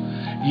himself.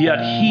 yet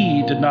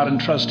he did not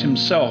entrust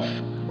himself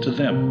to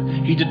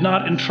them. He did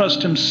not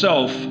entrust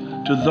himself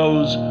to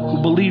those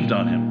who believed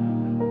on him.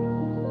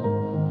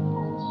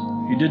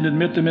 He didn't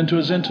admit them into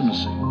his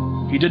intimacy.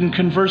 He didn't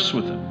converse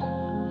with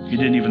them. He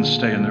didn't even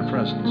stay in their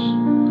presence.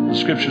 The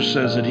scripture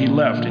says that he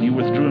left and he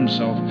withdrew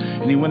himself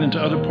and he went into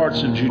other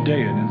parts of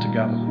Judea and into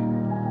Galilee.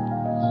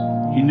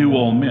 He knew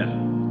all men.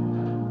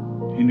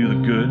 He knew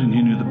the good and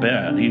he knew the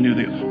bad. He knew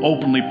the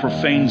openly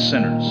profane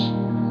sinners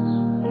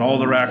and all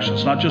their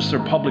actions, not just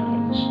their public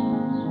ones,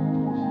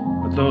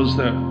 but those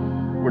that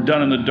were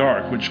done in the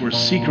dark, which were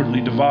secretly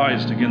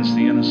devised against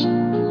the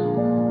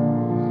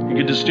innocent. He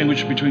could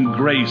distinguish between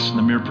grace and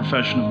the mere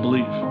profession of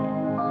belief.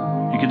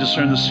 He could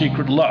discern the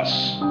secret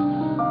lusts,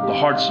 the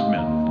hearts of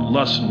men, the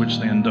lusts in which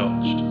they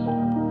indulged.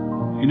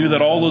 He knew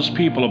that all those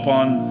people,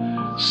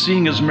 upon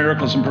seeing his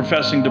miracles and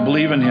professing to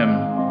believe in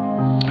him,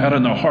 had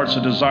in their hearts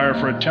a desire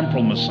for a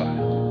temporal Messiah,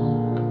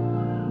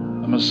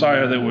 a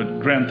Messiah that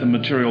would grant them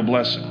material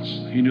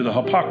blessings. He knew the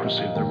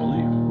hypocrisy of their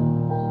belief.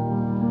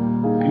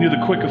 He knew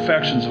the quick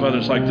affections of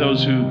others, like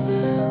those who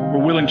were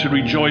willing to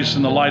rejoice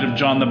in the light of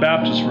John the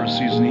Baptist for a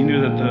season. He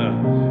knew that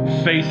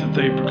the faith that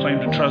they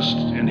proclaimed to trust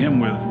in him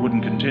with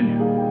wouldn't continue.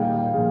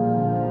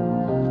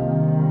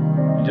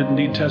 He didn't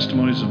need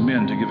testimonies of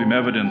men to give him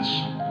evidence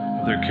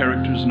of their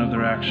characters and of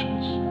their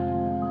actions.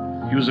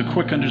 He was a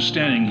quick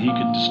understanding. He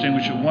could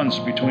distinguish at once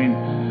between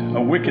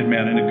a wicked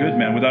man and a good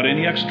man without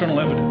any external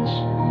evidence.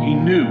 He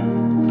knew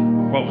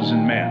what was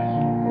in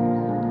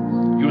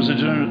man. He was a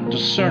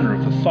discerner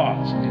of the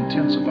thoughts and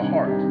intents of the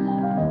heart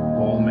of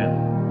all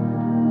men.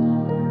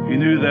 He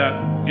knew that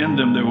in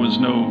them there was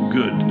no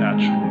good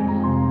naturally,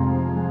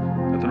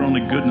 that their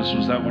only goodness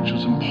was that which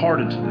was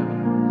imparted to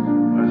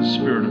them by the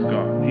Spirit of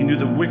God. He knew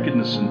the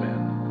wickedness in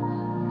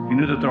men. He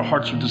knew that their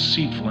hearts were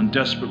deceitful and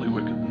desperately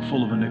wicked and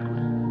full of iniquity.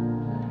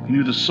 He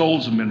knew the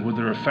souls of men, where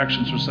their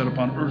affections were set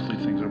upon earthly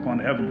things or upon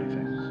heavenly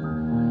things,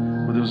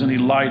 whether there was any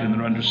light in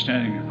their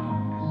understanding or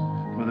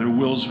not, whether their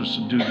wills were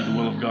subdued to the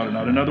will of God or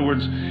not. In other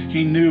words,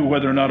 he knew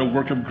whether or not a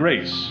work of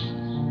grace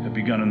had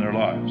begun in their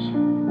lives.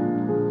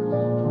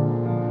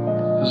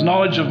 His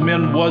knowledge of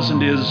men was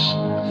and is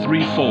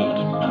threefold.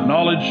 The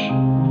knowledge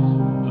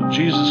of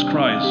Jesus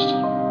Christ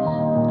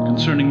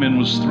concerning men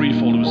was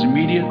threefold. It was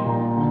immediate,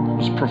 it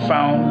was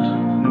profound,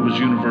 and it was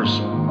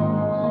universal.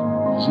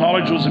 His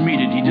knowledge was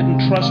immediate. He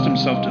didn't trust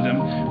himself to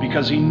them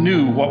because he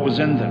knew what was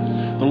in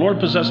them. The Lord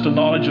possessed a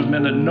knowledge of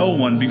men that no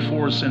one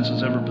before or since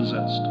has ever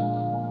possessed.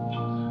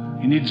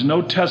 He needs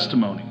no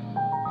testimony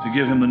to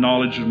give him the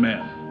knowledge of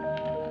man.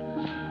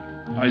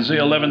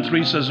 Isaiah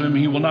 11:3 says of him,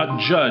 he will not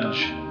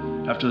judge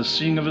after the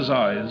seeing of his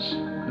eyes,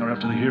 nor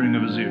after the hearing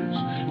of his ears.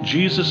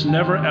 Jesus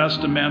never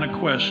asked a man a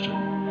question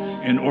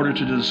in order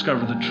to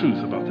discover the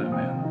truth about that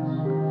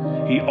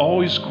man. He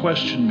always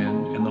questioned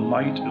men in the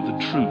light of the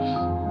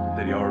truth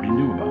that he already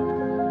knew about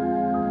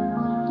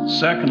them.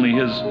 Secondly,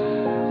 his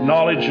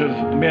knowledge of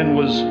men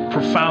was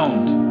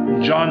profound.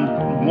 In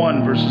John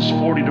 1, verses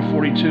 40 to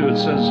 42, it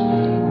says,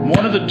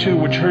 one of the two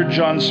which heard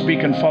John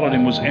speak and followed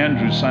him was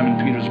Andrew,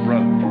 Simon Peter's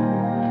brother.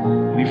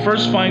 And he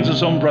first finds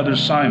his own brother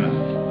Simon,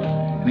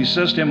 and he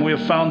says to him, we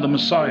have found the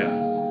Messiah,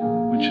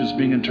 which is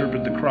being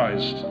interpreted the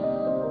Christ.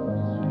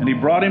 And he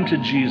brought him to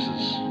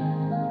Jesus.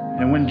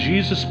 And when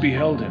Jesus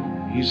beheld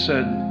him, he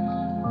said,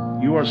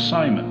 you are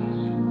Simon,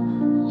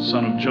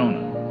 son of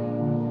Jonah,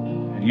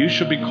 and you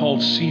shall be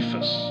called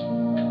Cephas,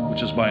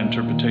 which is by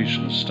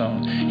interpretation of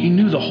stone. He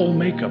knew the whole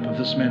makeup of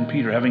this man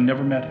Peter, having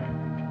never met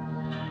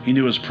him. He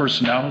knew his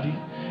personality,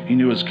 he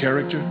knew his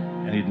character,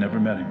 and he'd never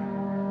met him.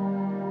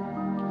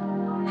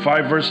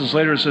 5 verses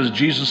later it says,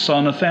 Jesus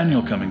saw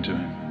Nathanael coming to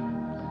him,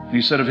 and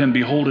he said of him,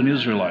 behold an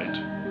Israelite,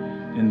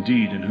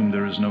 indeed in whom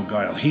there is no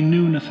guile. He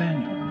knew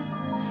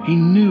Nathanael. He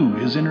knew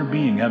his inner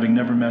being, having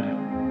never met him.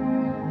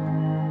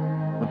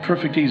 With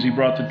perfect ease, he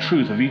brought the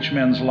truth of each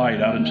man's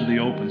light out into the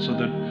open so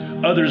that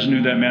others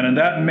knew that man, and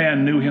that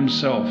man knew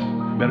himself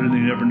better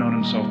than he'd ever known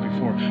himself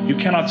before. You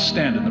cannot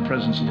stand in the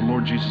presence of the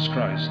Lord Jesus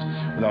Christ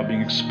without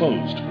being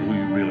exposed for who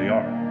you really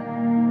are.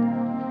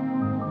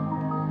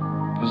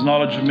 His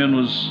knowledge of men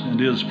was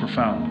and is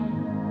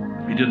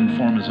profound. He didn't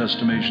form his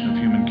estimation of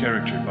human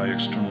character by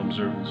external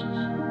observances.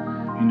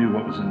 He knew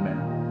what was in man.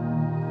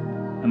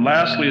 And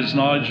lastly, his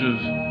knowledge of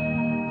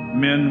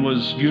men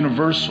was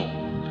universal.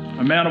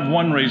 A man of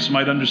one race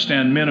might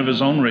understand men of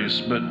his own race,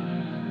 but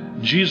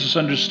Jesus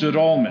understood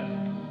all men.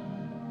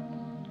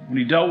 When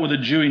he dealt with a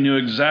Jew, he knew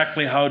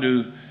exactly how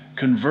to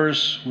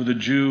converse with a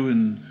Jew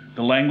in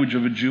the language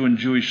of a Jew and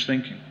Jewish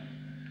thinking.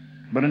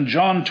 But in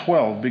John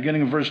 12,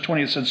 beginning of verse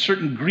 20, it said,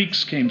 certain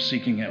Greeks came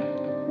seeking him.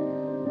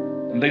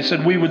 And they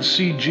said, we would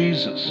see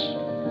Jesus.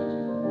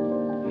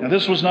 Now,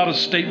 this was not a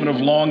statement of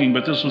longing,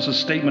 but this was a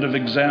statement of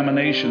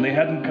examination. They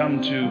hadn't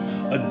come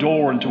to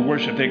adore and to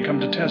worship. They had come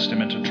to test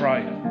him and to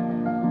try him.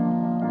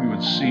 We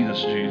would see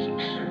this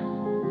Jesus.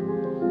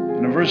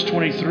 And in verse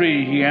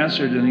 23, he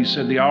answered and he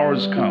said, the hour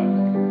has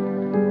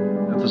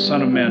come that the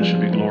Son of Man should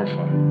be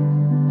glorified.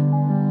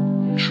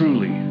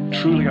 Truly,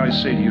 truly I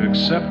say to you,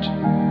 except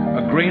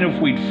a grain of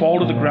wheat fall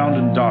to the ground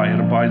and die, it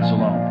abides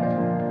alone.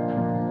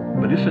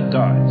 but if it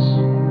dies,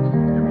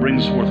 it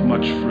brings forth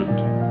much fruit.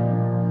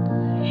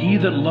 He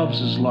that loves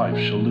his life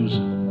shall lose it,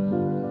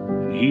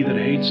 and he that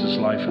hates his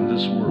life in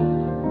this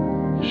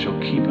world shall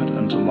keep it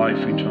unto life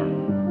eternal.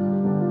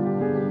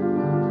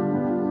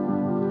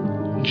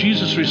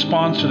 Jesus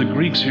responds to the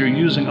Greeks here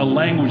using a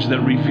language that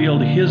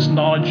revealed his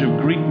knowledge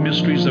of Greek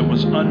mysteries that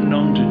was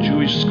unknown to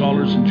Jewish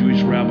scholars and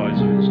Jewish rabbis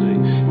of his day.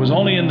 It was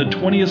only in the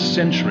 20th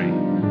century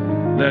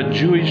that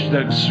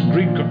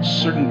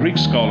certain Greek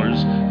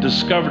scholars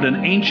discovered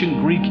an ancient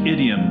Greek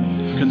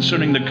idiom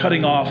concerning the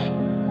cutting off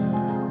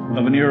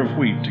of an ear of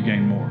wheat to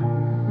gain more.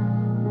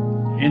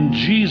 In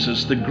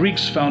Jesus, the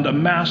Greeks found a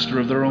master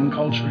of their own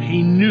culture.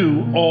 He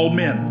knew all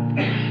men.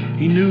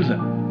 He knew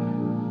them.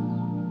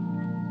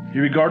 He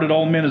regarded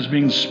all men as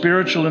being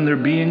spiritual in their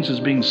beings, as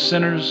being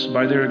sinners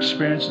by their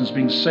experience, and as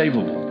being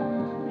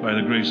savable by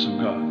the grace of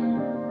God.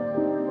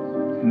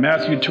 In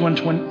Matthew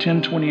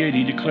 10:28,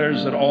 he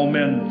declares that all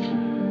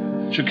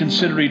men should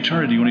consider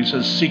eternity when he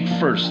says, seek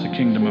first the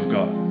kingdom of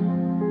God.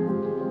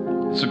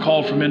 It's a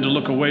call for men to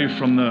look away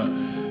from the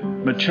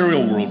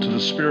material world to the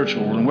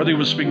spiritual world. And whether he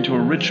was speaking to a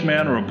rich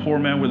man or a poor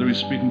man, whether he was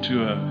speaking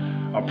to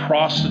a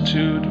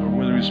prostitute or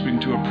whether he was speaking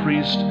to a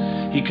priest,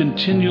 he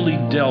continually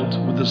dealt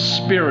with the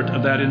spirit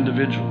of that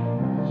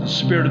individual, the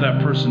spirit of that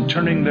person,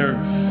 turning their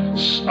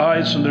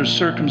eyes from their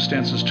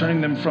circumstances, turning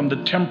them from the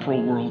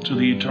temporal world to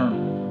the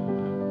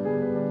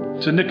eternal.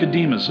 To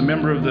Nicodemus, a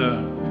member of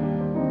the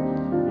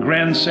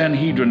Grand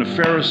Sanhedrin, a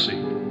Pharisee,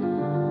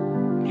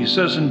 he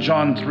says in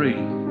John 3,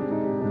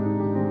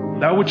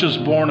 that which is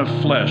born of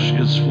flesh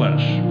is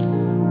flesh,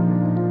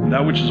 and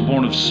that which is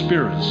born of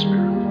spirit is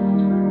spirit.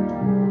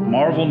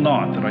 Marvel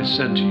not that I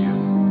said to you,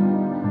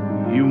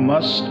 you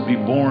must be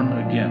born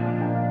again.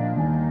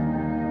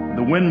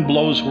 The wind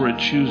blows where it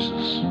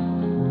chooses.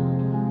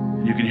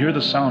 You can hear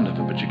the sound of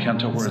it, but you can't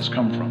tell where it's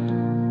come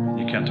from.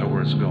 You can't tell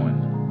where it's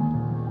going.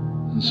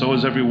 And so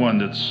is everyone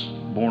that's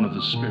born of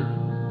the Spirit.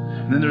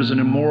 And then there's an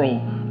immoral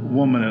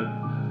woman,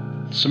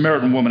 a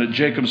Samaritan woman at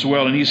Jacob's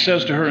well, and he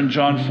says to her in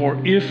John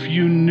 4, if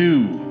you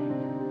knew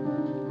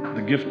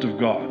the gift of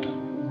God,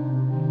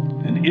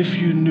 and if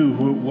you knew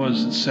who it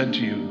was that said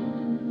to you,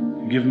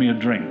 give me a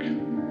drink,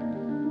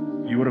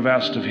 you would have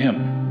asked of him,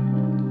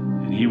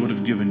 and he would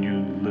have given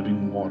you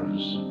living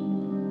waters.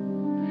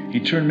 He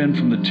turned men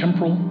from the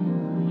temporal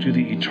to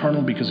the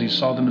eternal because he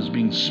saw them as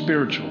being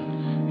spiritual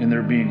in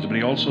their beings, but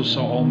he also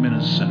saw all men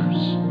as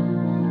sinners.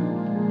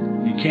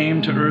 He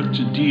came to earth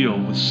to deal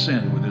with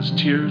sin, with his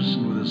tears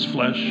and with his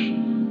flesh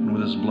and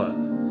with his blood.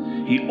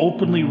 He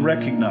openly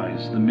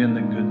recognized the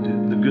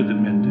good that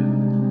men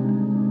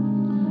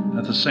did.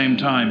 At the same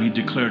time, he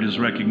declared his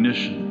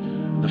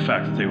recognition of the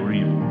fact that they were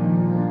evil.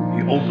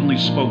 He openly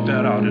spoke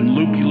that out. In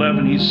Luke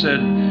 11, he said,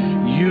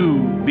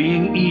 you,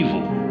 being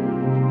evil,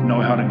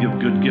 know how to give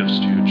good gifts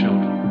to your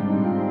children.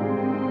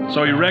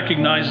 So he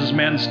recognizes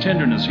man's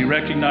tenderness. He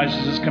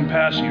recognizes his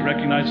compassion. He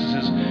recognizes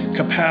his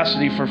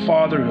capacity for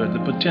fatherhood, the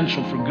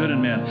potential for good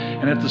in man.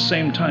 And at the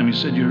same time, he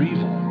said, you're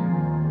evil.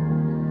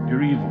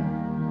 You're evil.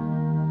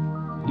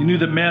 He knew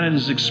that man in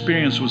his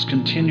experience was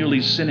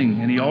continually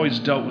sinning, and he always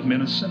dealt with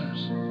men as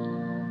sinners.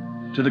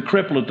 To the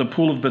cripple at the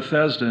pool of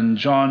Bethesda in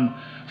John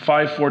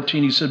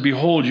 5:14, he said,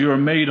 behold, you are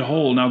made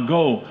whole. Now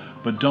go,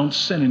 but don't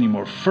sin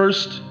anymore.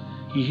 First,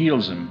 he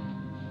heals him,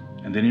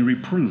 and then he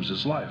reproves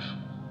his life.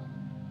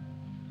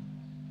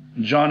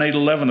 In John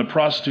 8:11, the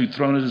prostitute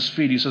thrown at his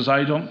feet, he says,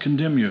 I don't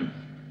condemn you.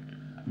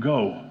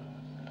 Go,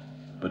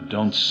 but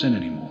don't sin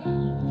anymore.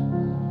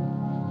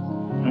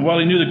 And while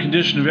he knew the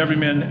condition of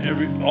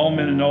all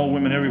men and all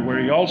women everywhere,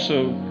 he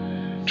also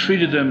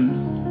treated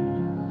them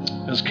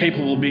as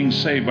capable of being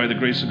saved by the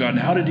grace of God. And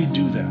how did he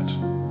do that?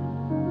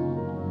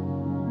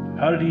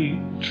 How did he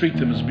treat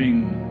them as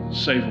being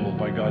savable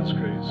by God's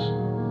grace?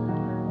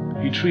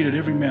 He treated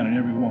every man and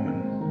every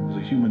woman as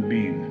a human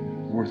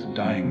being worth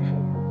dying for.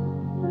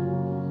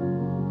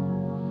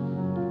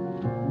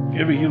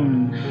 Every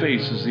human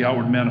face is the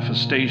outward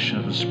manifestation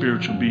of a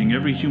spiritual being.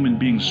 Every human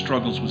being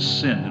struggles with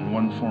sin in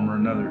one form or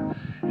another,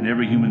 and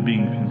every human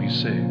being can be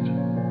saved.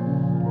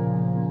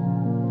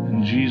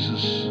 And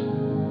Jesus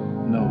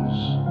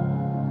knows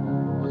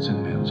what's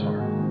in man's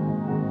heart.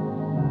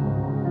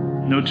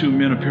 No two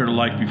men appeared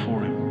alike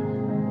before him.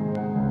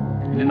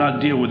 He did not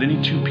deal with any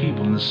two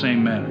people in the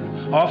same manner.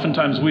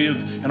 Oftentimes we have,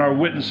 in our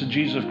witness to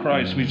Jesus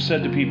Christ, we've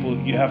said to people,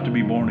 you have to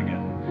be born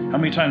again. How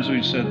many times have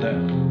we said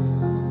that?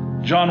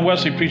 John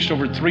Wesley preached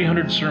over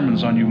 300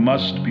 sermons on you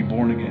must be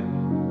born again.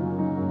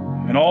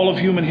 In all of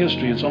human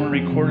history, it's only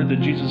recorded that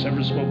Jesus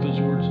ever spoke those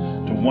words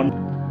to one.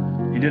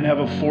 He didn't have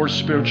a forced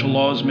spiritual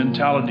laws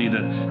mentality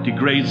that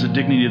degrades the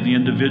dignity of the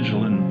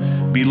individual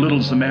and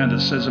belittles the man,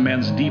 that says a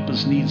man's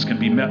deepest needs can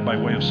be met by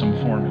way of some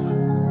formula.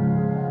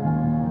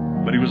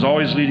 But he was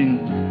always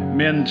leading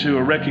men to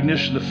a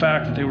recognition of the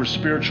fact that they were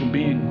spiritual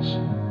beings,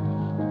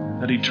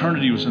 that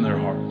eternity was in their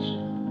hearts.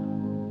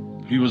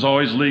 He was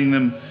always leading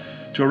them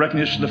to a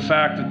recognition of the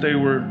fact that they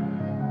were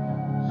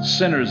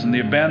sinners and the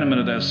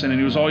abandonment of that sin. And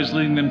he was always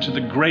leading them to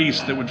the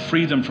grace that would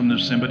free them from their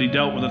sin. But he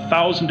dealt with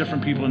 1,000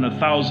 different people in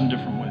 1,000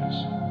 different ways.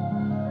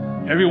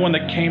 Everyone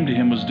that came to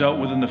him was dealt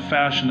with in the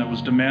fashion that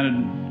was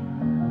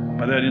demanded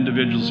by that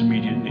individual's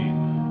immediate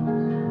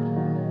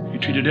need. He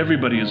treated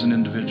everybody as an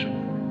individual,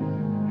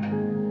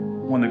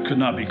 one that could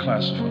not be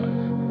classified.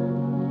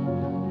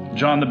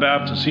 John the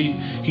Baptist,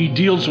 he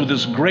deals with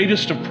this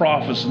greatest of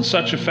prophets in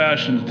such a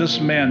fashion that this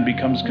man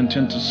becomes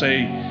content to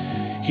say,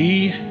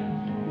 he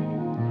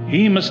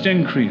must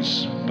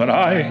increase, but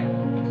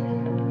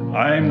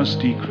I must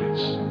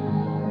decrease.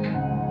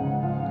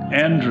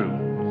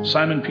 Andrew,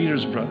 Simon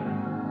Peter's brother,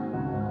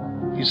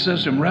 he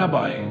says to him,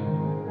 Rabbi,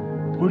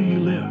 where do you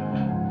live?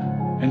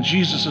 And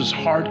Jesus'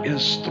 heart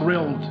is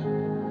thrilled.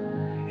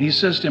 He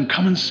says to him,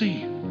 come and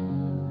see.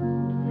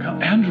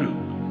 Andrew,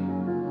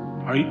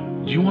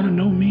 do you want to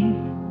know me?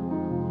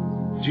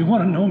 Do you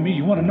want to know me?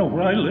 You want to know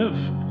where I live?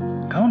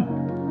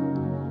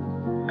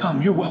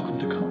 Come, you're welcome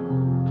to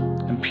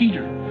come. And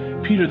Peter,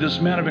 this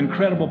man of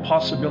incredible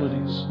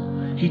possibilities,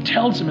 he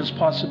tells him his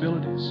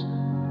possibilities,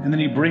 and then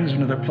he brings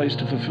him to their place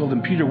to fulfill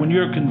them. Peter, when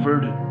you're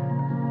converted,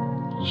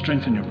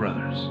 strengthen your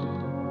brothers.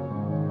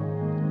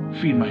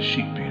 Feed my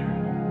sheep, Peter.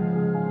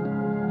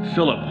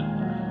 Philip,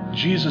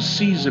 Jesus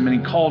sees him and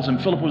he calls him.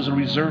 Philip was a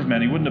reserved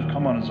man. He wouldn't have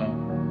come on his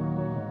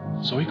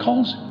own. So he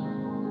calls him.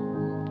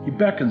 He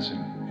beckons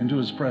him into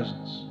his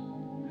presence.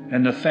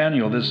 And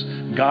Nathanael, this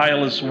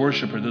guileless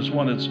worshiper, this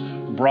one that's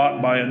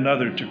brought by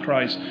another to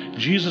Christ,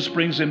 Jesus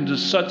brings him to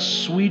such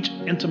sweet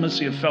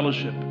intimacy of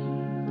fellowship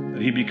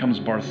that he becomes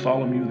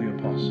Bartholomew the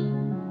Apostle.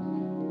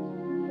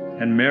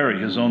 And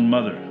Mary, his own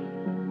mother,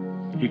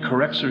 he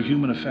corrects her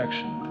human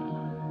affection,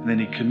 and then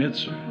he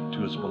commits her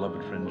to his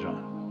beloved friend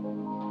John.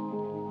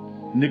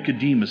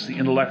 Nicodemus, the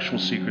intellectual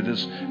seeker,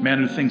 this man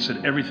who thinks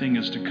that everything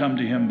is to come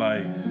to him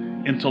by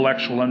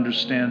intellectual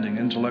understanding,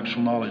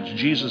 intellectual knowledge.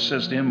 Jesus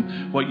says to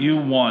him, what you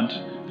want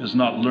is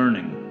not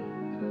learning.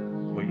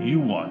 What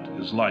you want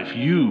is life.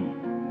 You,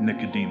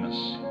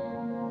 Nicodemus,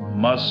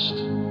 must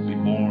be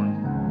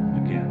born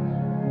again.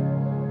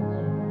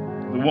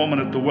 The woman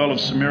at the well of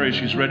Samaria,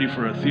 she's ready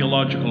for a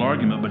theological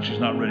argument, but she's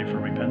not ready for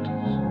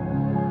repentance.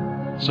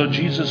 So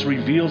Jesus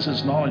reveals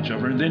his knowledge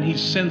of her, and then he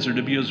sends her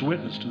to be his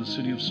witness to the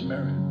city of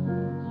Samaria.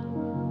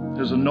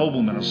 There's a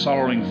nobleman, a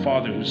sorrowing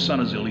father whose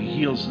son is ill. He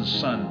heals his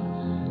son,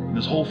 and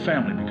his whole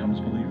family becomes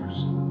believers.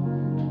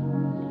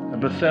 At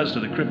Bethesda,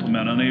 the crippled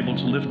man, unable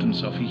to lift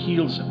himself, he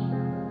heals him,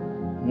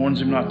 warns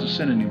him not to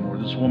sin anymore.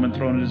 This woman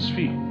thrown at his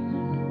feet,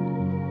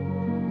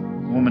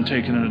 a woman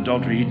taken in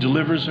adultery, he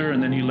delivers her,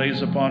 and then he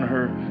lays upon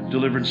her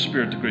delivered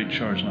spirit the great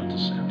charge not to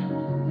sin.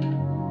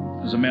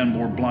 As a man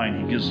born blind,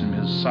 he gives him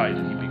his sight,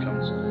 and he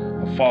becomes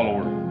a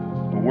follower,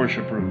 a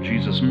worshiper of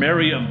Jesus.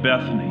 Mary of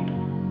Bethany,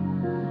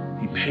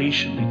 he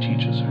patiently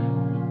teaches her.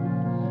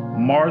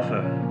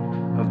 Martha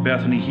of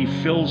Bethany, he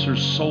fills her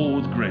soul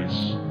with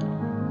grace.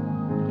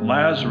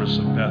 Lazarus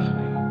of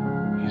Bethany,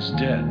 he's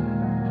dead.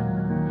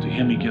 To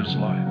him he gives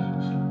life.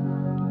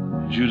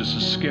 Judas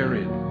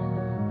Iscariot,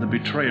 the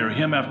betrayer,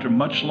 him after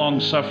much long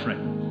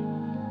suffering,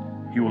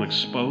 he will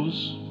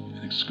expose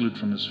and exclude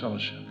from his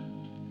fellowship.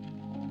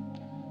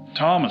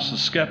 Thomas, the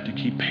skeptic,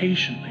 he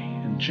patiently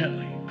and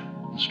gently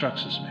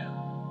instructs this man.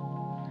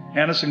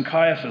 Annas and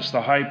Caiaphas,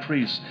 the high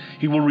priest,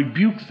 he will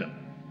rebuke them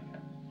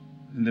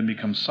and then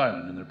become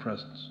silent in their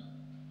presence.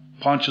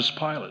 Pontius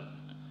Pilate,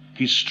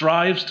 he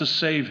strives to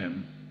save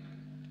him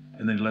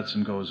and then he lets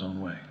him go his own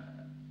way.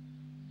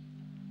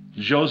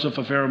 Joseph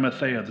of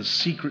Arimathea, the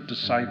secret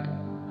disciple,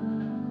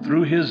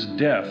 through his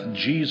death,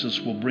 Jesus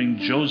will bring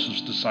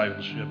Joseph's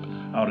discipleship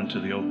out into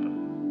the open.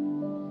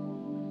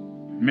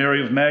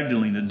 Mary of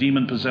Magdalene, a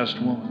demon-possessed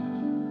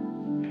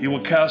woman, he will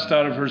cast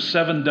out of her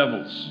 7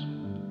 devils,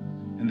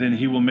 and then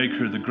he will make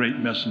her the great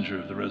messenger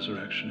of the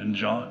resurrection. And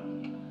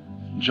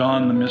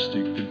John the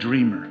mystic, the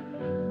dreamer,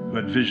 who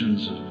had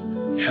visions of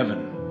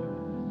heaven,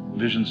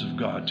 visions of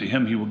God, to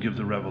him he will give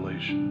the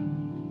revelation.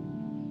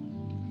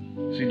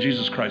 See,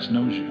 Jesus Christ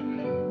knows you.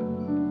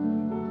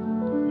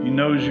 He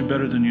knows you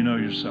better than you know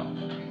yourself.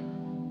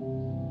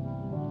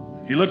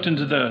 He looked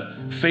into the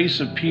face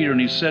of Peter and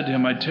he said to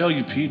him, I tell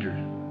you, Peter,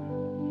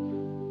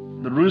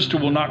 the rooster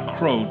will not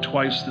crow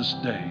twice this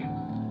day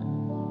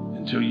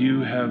until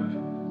you have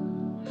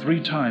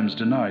 3 times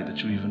denied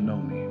that you even know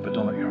me. But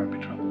don't let your heart be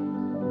troubled.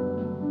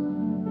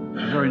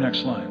 The very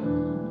next line,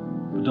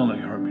 but don't let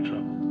your heart be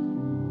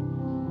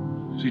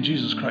troubled. See,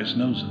 Jesus Christ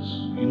knows us.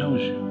 He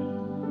knows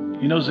you.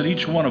 He knows that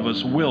each one of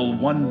us will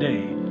one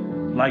day,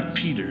 like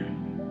Peter,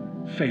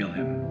 fail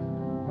him.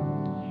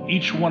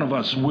 Each one of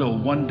us will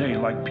one day,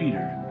 like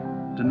Peter,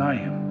 deny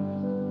him.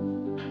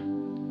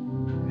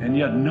 And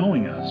yet,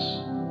 knowing us,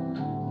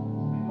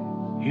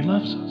 he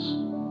loves us.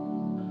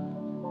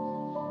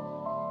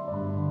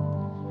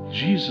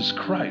 Jesus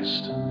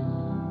Christ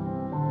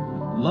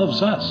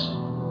loves us.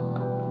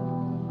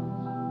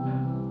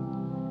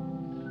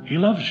 He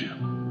loves you.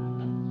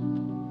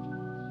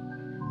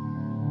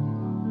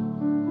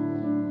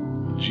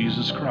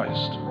 Jesus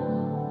Christ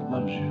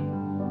loves you.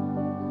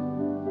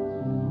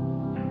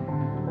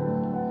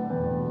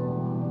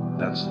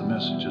 That's the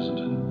message, isn't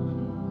it?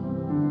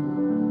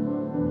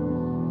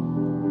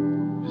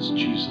 It's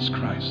Jesus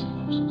Christ that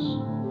loves us.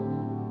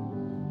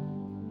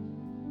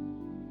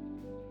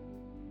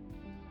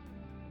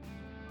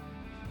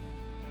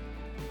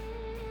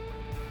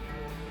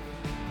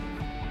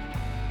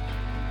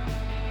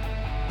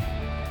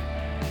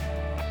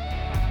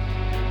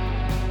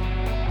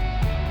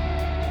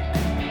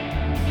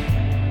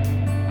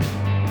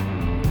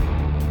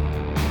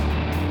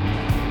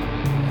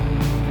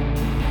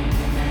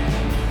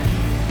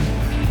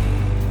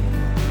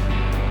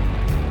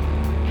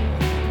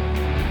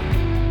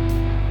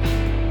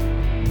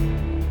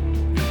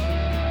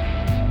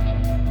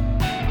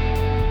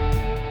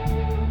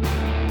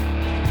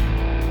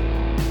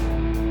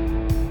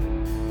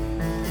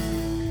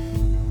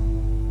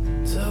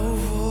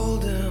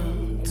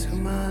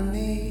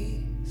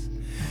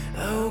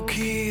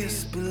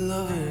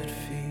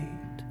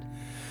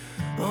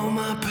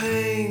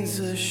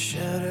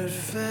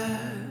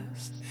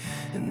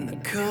 in the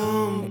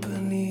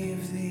company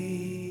of the